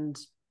much, and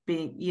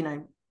being, you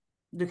know,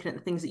 looking at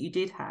the things that you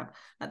did have,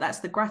 like that's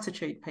the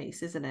gratitude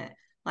piece, isn't it?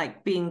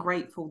 Like being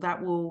grateful,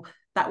 that will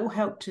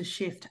help to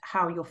shift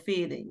how you're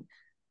feeling,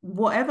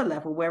 whatever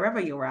level, wherever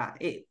you're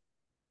at.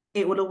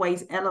 It will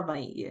always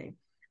elevate you.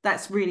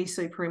 That's really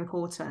super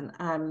important.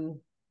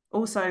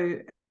 Also,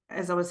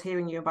 as I was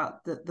hearing you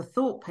about the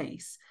thought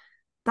piece,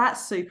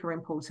 that's super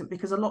important,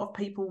 because a lot of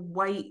people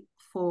wait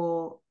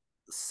for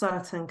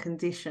certain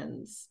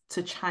conditions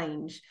to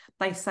change.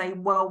 They say,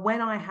 well,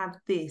 when I have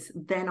this,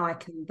 then I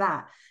can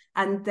that.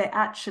 And they're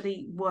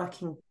actually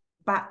working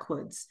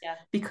backwards. Yeah.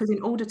 Because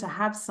in order to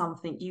have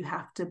something, you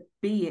have to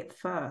be it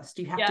first.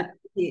 You have to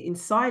be it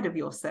inside of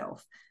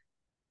yourself.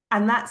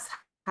 And that's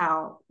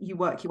how you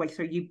work your way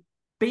through. You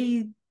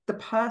be the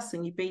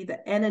person, you be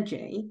the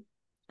energy.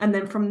 And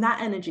then from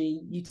that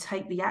energy, you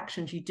take the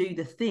actions, you do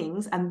the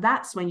things. And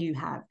that's when you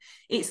have.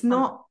 It's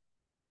not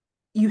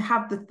you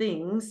have the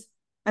things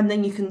and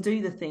then you can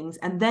do the things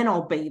and then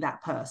I'll be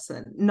that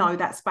person. No,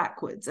 that's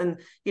backwards. And,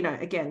 you know,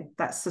 again,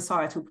 that's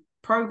societal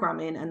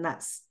programming, and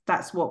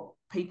that's what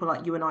people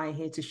like you and I are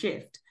here to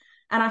shift.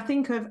 And I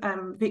think of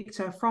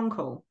Viktor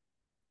Frankl.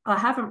 I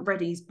haven't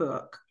read his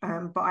book,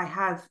 but I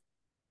have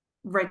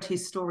read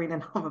his story in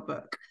another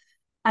book.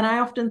 And I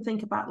often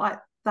think about like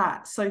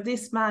that. So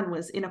this man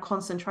was in a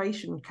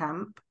concentration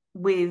camp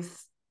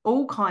with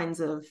all kinds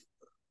of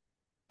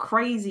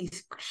crazy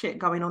shit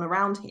going on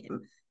around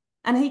him.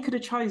 And he could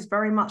have chose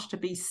very much to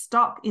be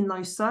stuck in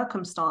those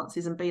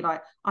circumstances and be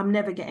like, I'm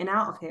never getting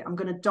out of here. I'm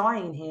going to die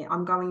in here.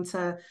 I'm going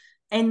to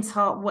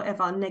enter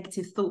whatever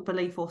negative thought,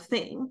 belief, or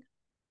thing.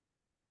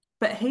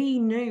 But he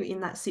knew in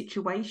that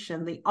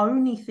situation, the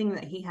only thing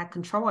that he had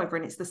control over,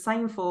 and it's the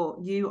same for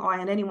you, I,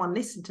 and anyone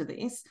listen to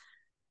this,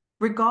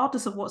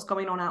 regardless of what's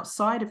going on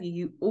outside of you,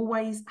 you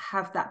always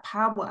have that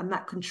power and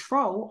that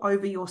control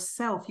over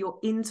yourself, your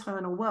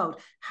internal world,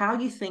 how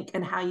you think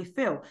and how you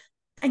feel.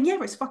 And yeah,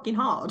 it's fucking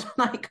hard.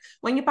 Like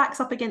when your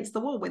back's up against the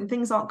wall, when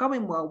things aren't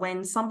going well,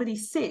 when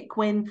somebody's sick,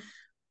 when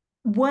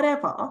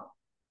whatever,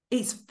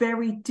 it's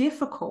very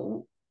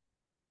difficult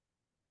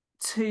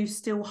to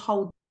still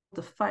hold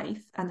the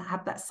faith and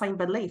have that same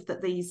belief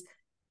that these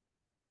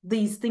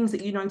things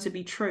that you know to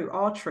be true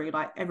are true.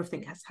 Like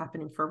everything has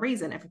happening for a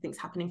reason, everything's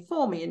happening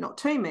for me and not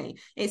to me.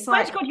 It's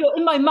like, God, you're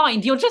in my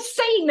mind, you're just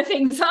saying the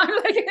things. I'm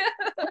like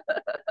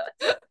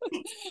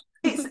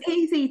it's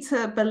easy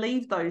to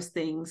believe those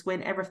things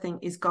when everything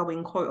is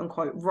going quote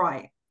unquote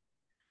right,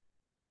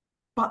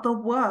 but the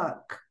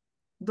work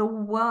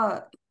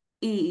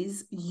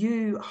is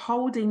you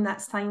holding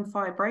that same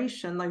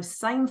vibration, those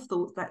same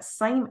thoughts, that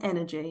same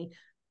energy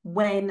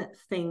when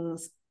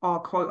things are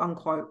quote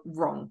unquote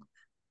wrong.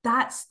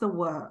 That's the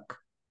work.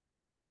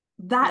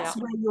 That's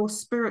where your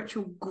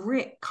spiritual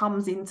grit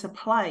comes into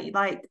play.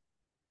 Like,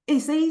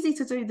 it's easy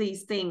to do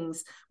these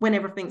things when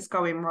everything's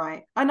going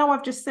right. I know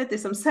I've just said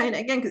this, I'm saying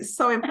it again because it's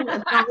so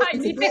important. I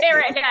need to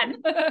hear it again.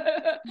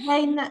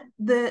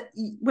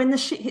 when the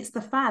shit hits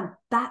the fan,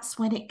 that's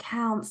when it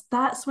counts.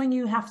 That's when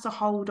you have to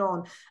hold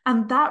on.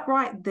 And that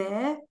right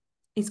there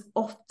is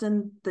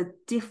often the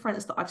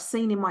difference that I've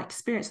seen in my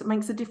experience that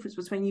makes a difference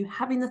between you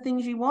having the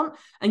things you want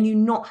and you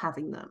not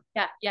having them.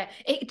 Yeah.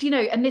 Do you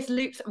know, and this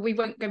loops, we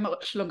won't go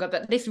much longer,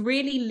 but this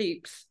really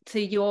loops to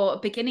your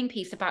beginning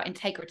piece about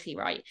integrity,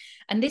 right?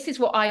 And this is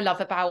what I love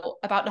about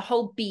the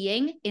whole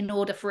being in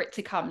order for it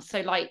to come.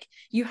 So like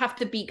you have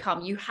to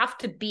become, you have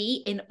to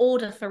be in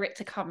order for it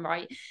to come,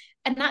 right?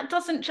 And that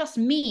doesn't just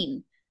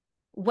mean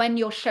when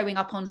you're showing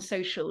up on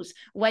socials,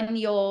 when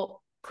you're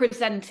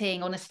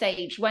presenting on a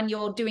stage, when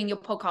you're doing your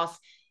podcast.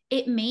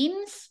 It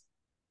means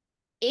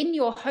in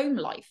your home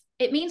life.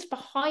 It means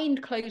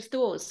behind closed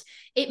doors.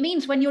 It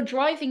means when you're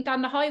driving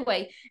down the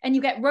highway and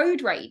you get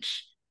road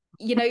rage.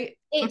 You know,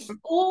 it's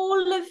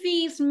all of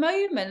these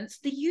moments.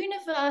 The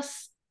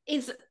universe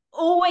is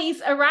always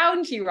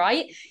around you,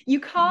 right? You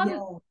can't,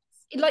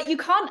 you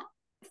can't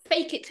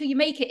fake it till you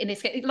make it in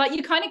this case. Like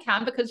you kind of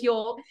can, because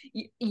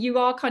you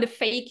are kind of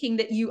faking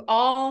that you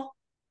are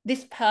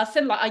this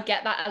person. Like I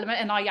get that element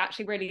and I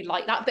actually really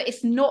like that, but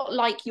it's not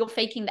like you're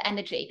faking the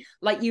energy.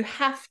 Like you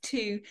have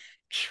to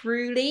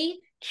truly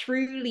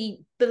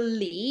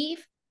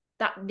believe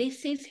that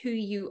this is who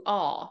you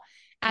are,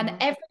 and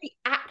every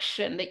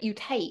action that you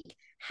take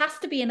has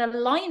to be in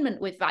alignment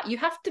with that. You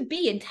have to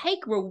be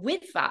integral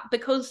with that,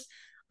 because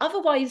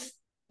otherwise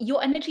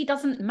your energy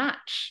doesn't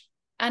match.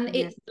 And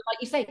it's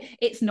like you say,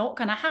 it's not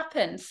going to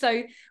happen.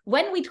 So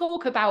when we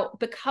talk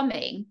about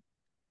becoming,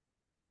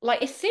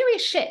 like, it's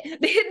serious shit.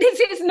 This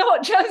is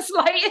not just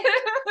like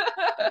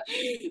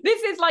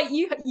this is like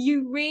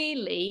you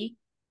really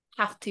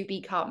have to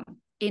become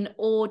in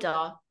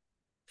order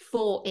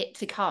for it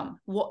to come,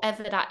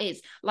 whatever that is.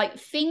 Like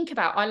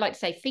I like to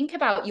say, think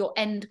about your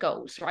end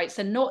goals, right?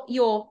 So not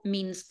your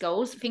means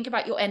goals. Think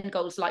about your end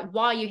goals. Like,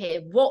 why are you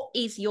here? What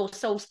is your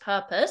soul's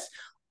purpose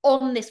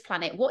on this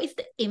planet? What is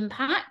the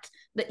impact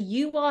that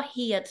you are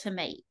here to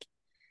make?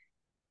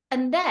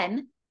 And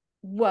then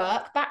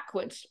work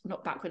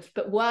not backwards,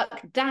 but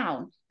work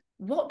down.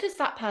 What does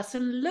that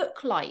person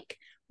look like?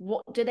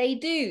 What do they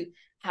do?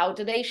 How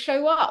do they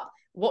show up?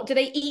 What do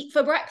they eat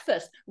for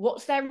breakfast?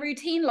 What's their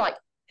routine like?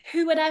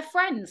 Who are their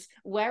friends?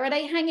 Where are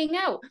they hanging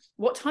out?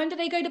 What time do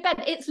they go to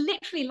bed? It's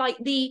literally like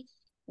the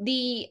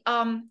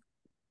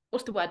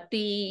what's the word?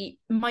 The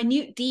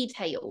minute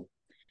detail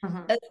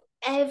of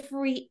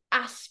every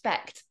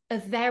aspect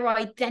of their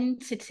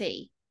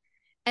identity.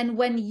 And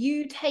when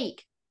you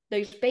take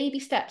those baby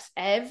steps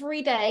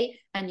every day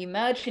and you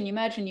merge and you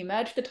merge and you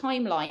merge the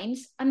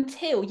timelines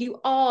until you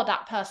are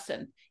that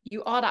person.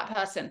 You are that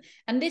person.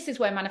 And this is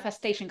where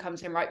manifestation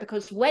comes in, right?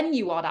 Because when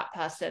you are that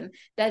person,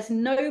 there's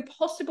no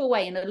possible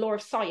way in the law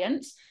of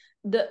science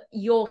that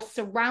your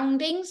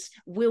surroundings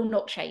will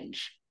not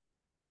change.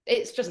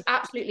 It's just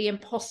absolutely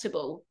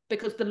impossible,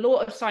 because the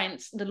law of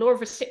science, the law of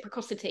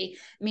reciprocity,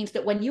 means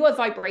that when you are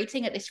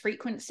vibrating at this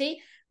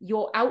frequency,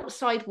 your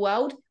outside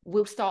world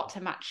will start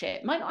to match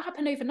it. It might not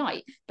happen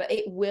overnight, but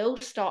it will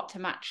start to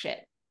match it.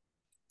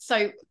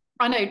 So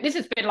I know this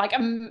has been like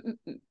a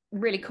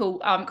really cool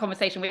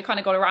conversation. We've kind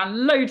of got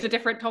around loads of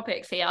different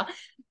topics here,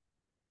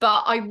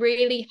 but I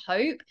really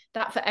hope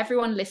that for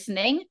everyone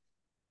listening,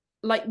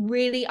 like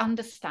really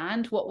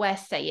understand what we're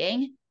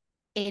saying,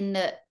 in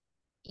that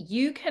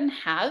you can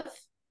have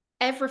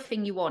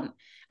everything you want,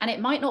 and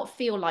it might not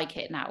feel like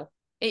it now.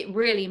 It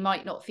really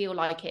might not feel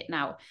like it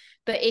now.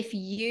 But if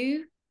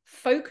you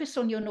focus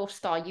on your North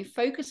Star, you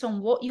focus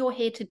on what you're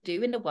here to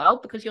do in the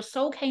world, because your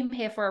soul came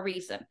here for a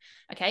reason.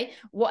 Okay.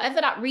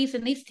 Whatever that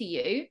reason is to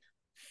you,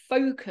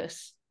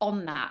 focus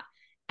on that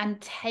and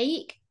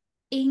take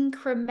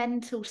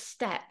incremental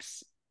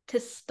steps to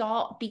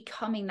start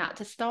becoming that,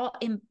 to start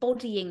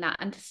embodying that,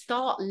 and to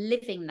start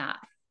living that.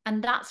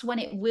 And that's when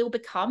it will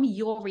become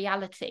your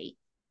reality.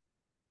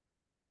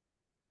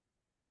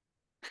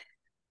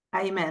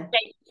 Amen.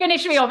 Okay,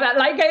 finish me off that.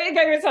 Like,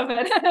 go with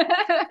something.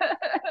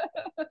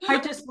 I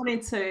just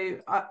wanted to,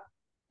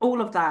 all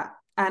of that.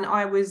 And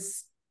I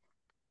was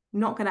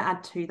not going to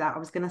add to that. I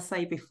was going to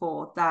say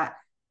before that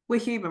we're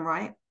human,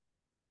 right?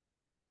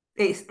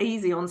 It's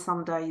easy on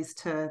some days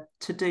to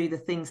do the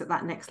things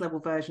that next level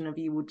version of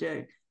you will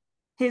do.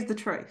 Here's the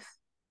truth.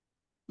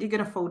 You're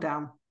going to fall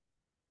down.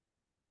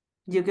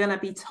 You're going to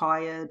be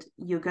tired.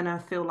 You're going to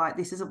feel like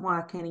this isn't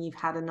working and you've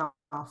had enough.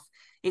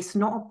 It's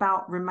not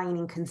about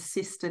remaining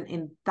consistent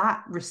in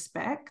that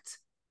respect.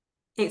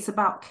 It's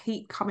about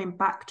keep coming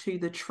back to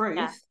the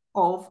truth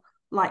of,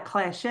 like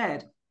Claire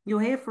shared,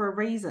 you're here for a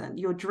reason.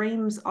 Your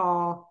dreams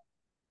are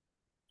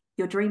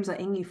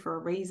in you for a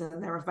reason.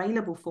 They're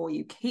available for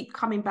you. Keep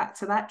coming back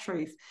to that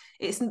truth.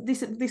 It's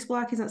this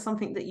work isn't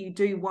something that you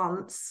do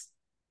once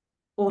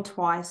or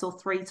twice or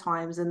 3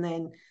 times and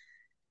then,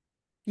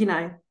 you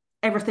know,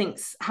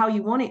 everything's how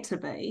you want it to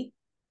be.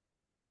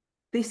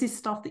 This is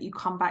stuff that you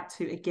come back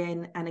to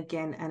again and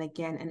again and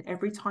again. And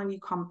every time you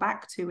come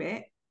back to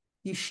it,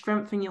 you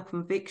strengthen your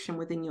conviction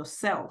within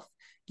yourself.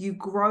 You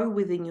grow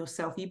within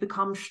yourself. You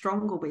become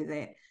stronger with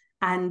it.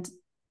 And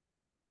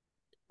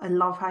I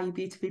love how you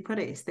beautifully put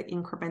it. It's the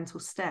incremental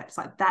steps.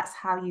 Like, that's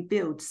how you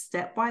build,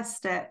 step by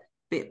step,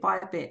 bit by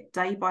bit,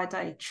 day by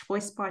day,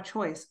 choice by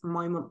choice,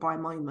 moment by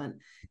moment.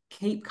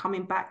 Keep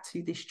coming back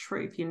to this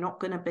truth. You're not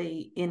going to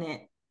be in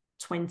it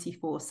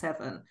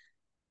 24/7.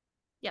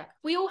 Yeah,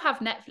 we all have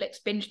Netflix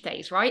binge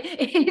days, right?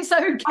 It's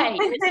okay. I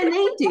think they're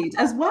needed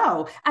as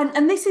well.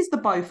 And this is the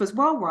both as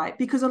well, right?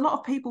 Because a lot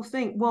of people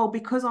think, well,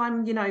 because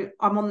I'm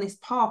on this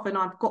path and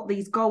I've got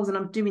these goals and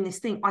I'm doing this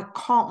thing, I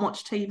can't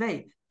watch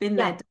TV. Been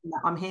there, done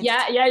that. I'm here.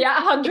 Yeah,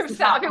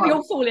 100%. I think we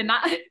all fall in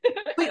that.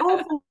 We all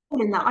fall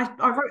in that.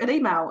 I wrote an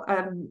email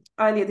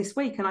earlier this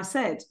week and I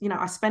said,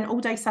 I spent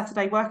all day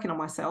Saturday working on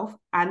myself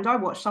and I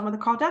watched some of the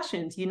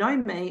Kardashians. You know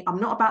me,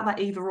 I'm not about that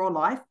either or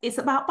life. It's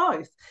about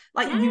both.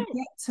 Like, you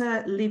get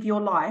to live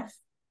your life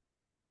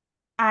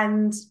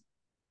and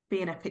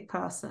be an epic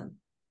person.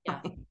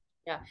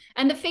 Yeah.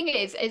 And the thing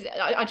is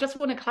I just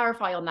want to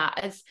clarify on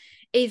that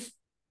is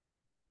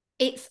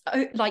it's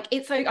like,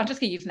 I'm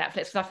just gonna use Netflix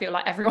because I feel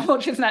like everyone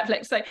watches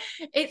Netflix. So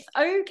it's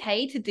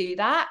okay to do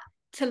that,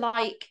 to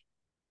like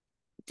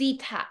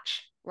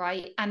detach,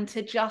 right? And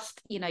to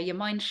just, your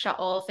mind shut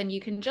off and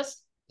you can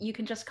just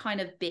kind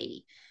of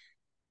be.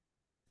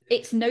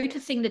 It's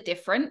noticing the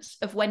difference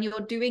of when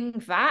you're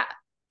doing that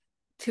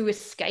to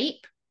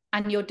escape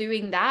and you're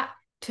doing that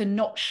to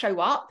not show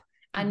up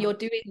and you're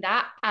doing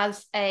that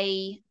as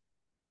an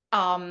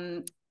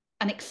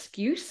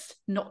excuse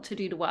not to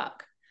do the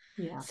work.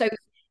 Yeah. So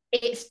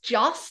it's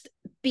just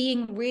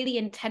being really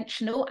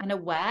intentional and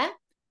aware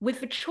with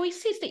the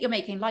choices that you're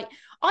making. Like,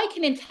 I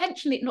can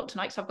intentionally, not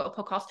tonight because I've got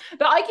a podcast,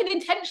 but I can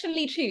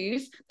intentionally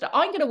choose that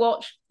I'm going to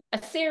watch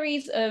a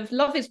series of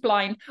Love is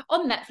Blind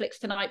on Netflix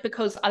tonight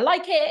because I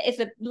like it.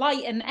 It's a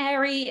light and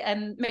airy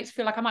and makes me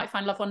feel like I might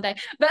find love one day.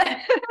 But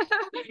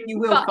you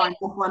will find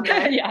love one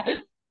day. Yeah.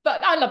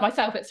 But I love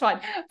myself, it's fine.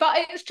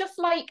 But it's just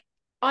like,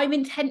 I'm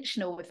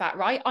intentional with that,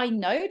 right? I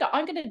know that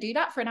I'm going to do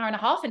that for an hour and a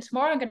half and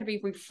tomorrow I'm going to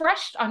be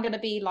refreshed. I'm going to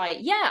be like,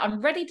 yeah,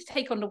 I'm ready to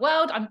take on the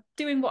world. I'm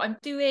doing what I'm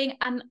doing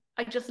and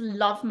I just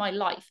love my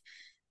life.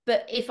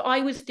 But if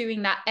I was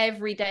doing that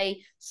every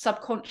day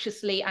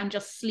subconsciously and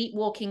just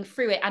sleepwalking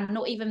through it and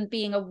not even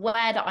being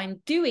aware that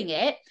I'm doing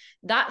it,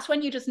 that's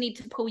when you just need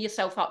to pull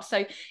yourself up.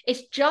 So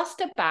it's just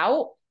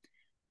about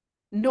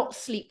not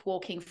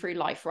sleepwalking through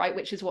life, right?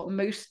 Which is what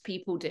most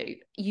people do.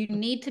 You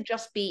need to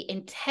just be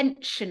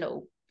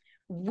intentional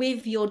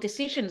with your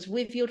decisions,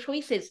 with your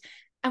choices.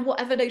 And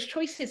whatever those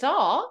choices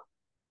are,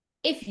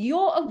 if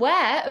you're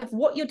aware of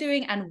what you're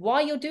doing and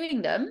why you're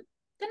doing them,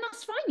 then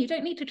that's fine. You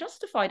don't need to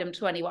justify them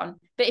to anyone.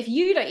 But if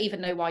you don't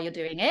even know why you're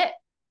doing it,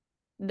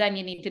 then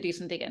you need to do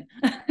some digging.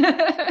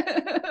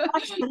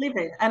 That's the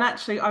living. And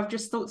actually, I've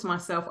just thought to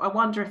myself, I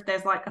wonder if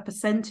there's like a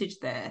percentage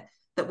there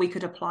that we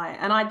could apply.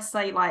 And I'd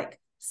say like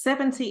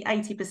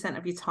 70-80%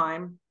 of your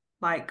time,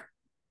 like,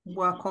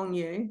 work on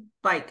you.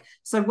 Like,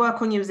 so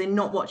work on you as in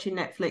not watching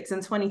Netflix,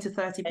 and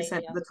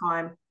 20-30% of the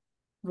time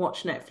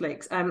watch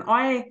Netflix.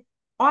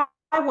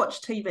 I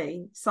watch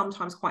TV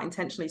sometimes quite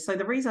intentionally. So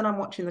the reason I'm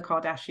watching the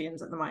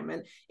Kardashians at the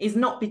moment is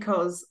not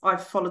because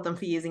I've followed them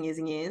for years and years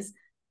and years.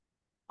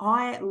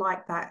 I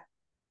like that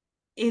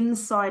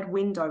inside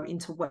window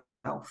into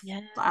wealth.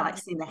 Yeah. I like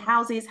seeing their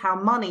houses, how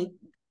money,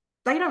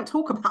 they don't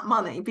talk about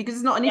money because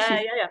it's not an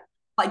issue.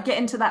 Like, get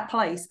into that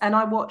place. And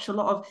I watch a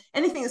lot of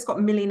anything that's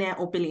got millionaire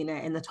or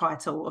billionaire in the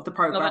title of the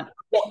program,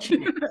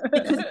 watching it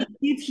because it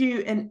gives you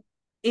an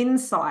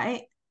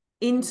insight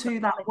into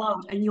that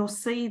world, and you'll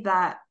see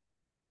that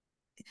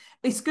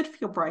it's good for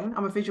your brain.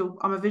 I'm a visual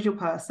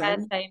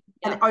person, and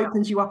it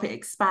opens you up, it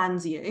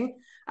expands you.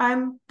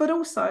 But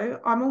also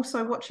I'm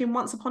also watching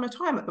Once Upon a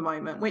Time at the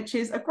moment, which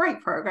is a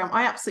great program.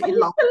 I absolutely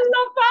love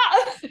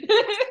that.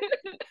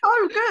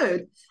 So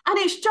good. And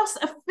it's just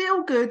a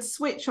feel good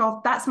switch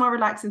off. That's my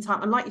relaxing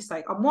time. And like you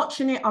say, I'm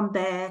watching it, I'm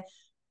there,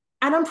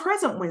 and I'm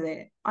present with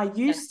it. I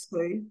used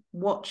to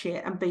watch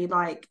it and be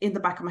like, in the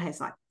back of my head,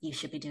 it's like, you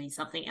should be doing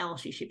something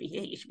else, you should be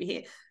here, you should be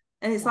here.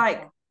 And it's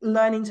like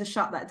learning to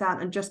shut that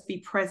down and just be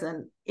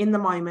present in the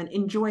moment,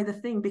 enjoy the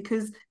thing,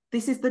 because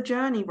this is the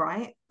journey,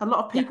 right? A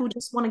lot of people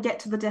just want to get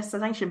to the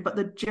destination, but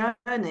the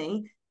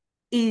journey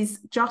is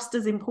just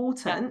as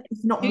important, if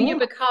not more. You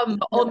become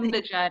on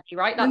the journey,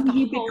 right? That's the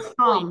whole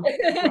point.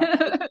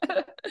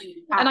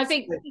 And I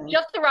think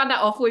just to round that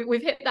off,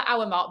 we've hit the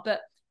hour mark,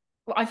 but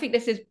I think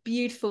this is a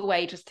beautiful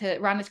way just to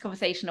round this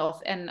conversation off.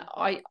 And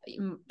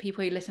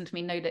people who listen to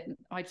me know that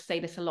I say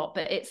this a lot,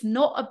 but it's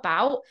not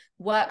about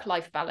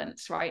work-life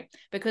balance, right?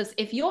 Because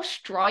if you're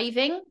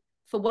striving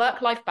for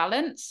work-life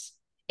balance,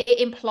 it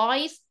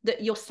implies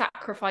that you're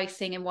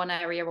sacrificing in one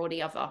area or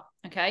the other,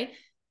 okay?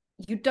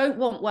 You don't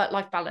want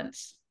work-life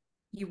balance.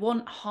 You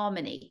want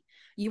harmony.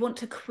 You want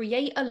to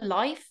create a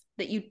life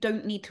that you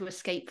don't need to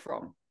escape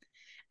from.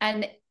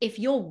 And if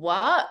your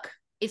work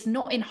is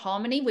not in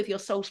harmony with your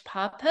soul's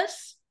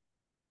purpose,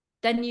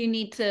 then you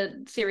need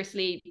to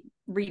seriously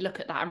relook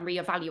at that and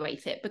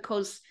reevaluate it.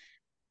 Because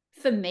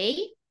for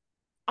me,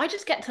 I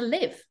just get to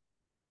live,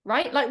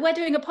 right? Like, we're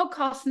doing a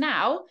podcast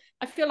now.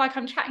 I feel like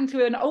I'm chatting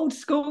to an old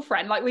school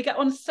friend. Like, we get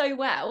on so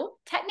well.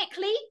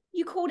 Technically,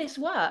 you call this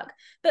work.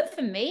 But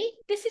for me,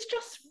 this is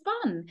just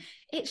fun.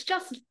 It's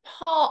just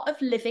part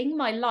of living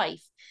my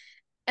life.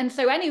 And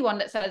so anyone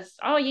that says,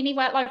 oh, you need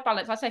work-life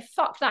balance, I say,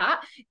 fuck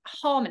that.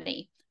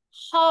 Harmony.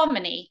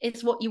 Harmony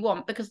is what you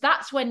want, because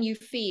that's when you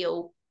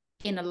feel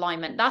in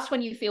alignment. That's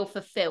when you feel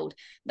fulfilled.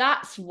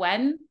 That's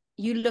when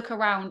you look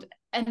around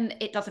and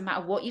it doesn't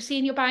matter what you see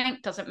in your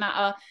bank, doesn't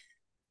matter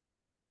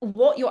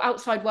what your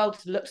outside world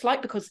looks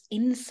like, because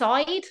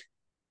inside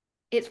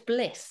it's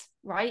bliss,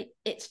 right?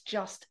 It's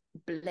just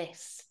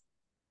bliss.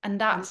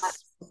 And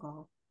that's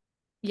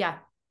yeah,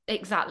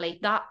 exactly.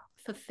 That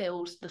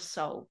fulfills the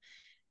soul.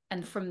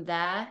 And from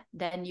there,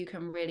 then you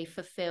can really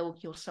fulfill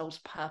your soul's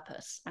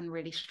purpose and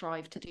really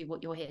strive to do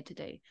what you're here to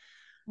do.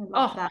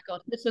 Oh my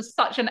God, this was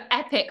such an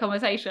epic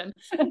conversation.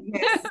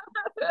 Yes.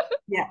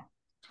 Yeah,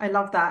 I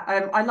love that.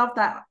 I love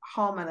that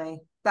harmony.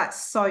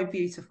 That's so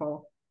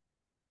beautiful.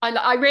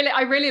 I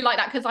really like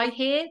that, because I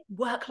hear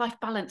work-life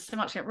balance so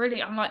much.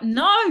 I'm like,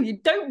 no, you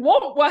don't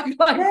want work-life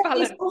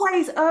balance. It's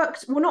always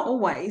irked, well, not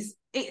always.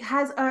 It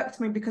has irked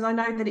me because I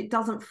know that it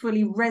doesn't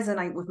fully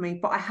resonate with me,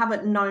 but I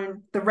haven't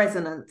known the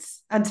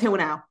resonance until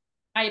now.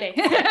 I do.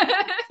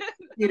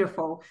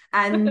 Beautiful.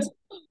 And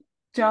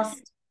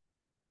just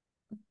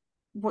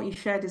what you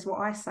shared is what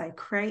I say.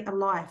 Create a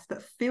life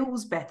that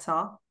feels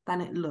better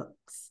than it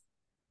looks.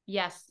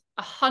 Yes.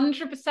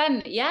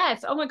 100%.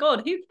 Yes. Oh my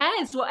God, who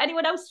cares what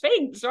anyone else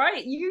thinks,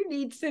 right? You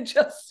need to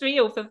just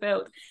feel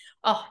fulfilled.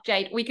 Oh,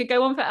 Jade, we could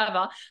go on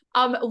forever.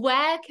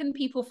 Where can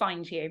people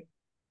find you?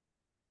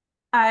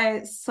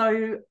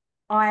 So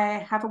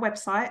I have a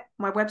website.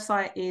 My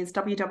website is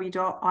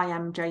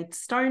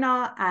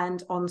www.iamjadestoner,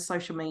 and on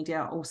social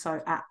media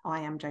also at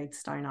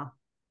 @IamJadeStoner.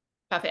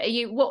 Perfect. Are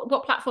you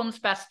what platform's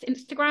best?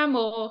 Instagram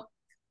or?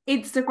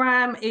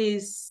 Instagram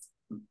is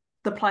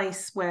the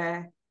place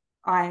where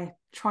I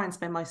try and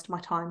spend most of my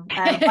time.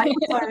 I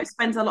also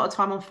spend a lot of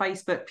time on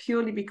Facebook,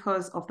 purely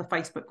because of the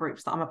Facebook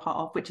groups that I'm a part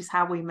of, which is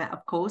how we met,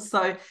 of course.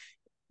 So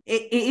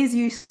it is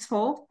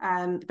useful.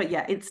 But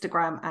yeah,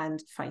 Instagram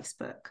and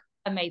Facebook.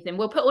 Amazing.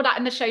 We'll put all that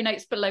in the show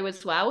notes below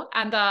as well.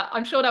 And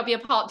I'm sure there'll be a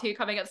part 2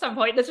 coming at some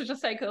point. This was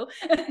just so cool.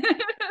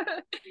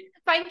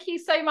 Thank you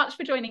so much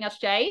for joining us,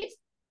 Jade.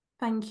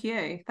 Thank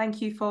you.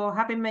 Thank you for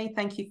having me.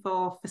 Thank you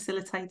for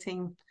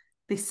facilitating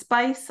this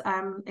space.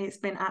 It's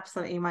been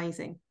absolutely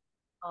amazing.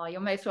 Oh,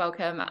 you're most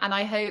welcome. And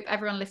I hope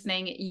everyone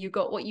listening, you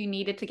got what you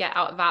needed to get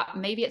out of that.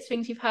 Maybe it's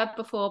things you've heard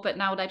before, but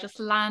now they're just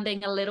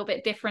landing a little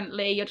bit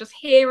differently. You're just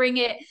hearing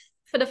it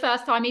for the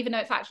first time, even though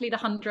it's actually the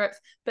 100th,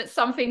 but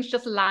something's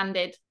just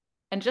landed.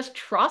 And just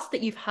trust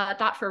that you've heard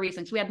that for a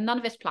reason. So we had none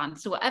of this planned.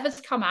 So whatever's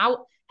come out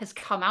has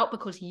come out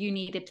because you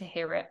needed to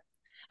hear it.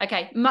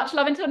 Okay, much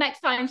love until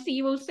next time. See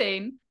you all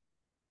soon.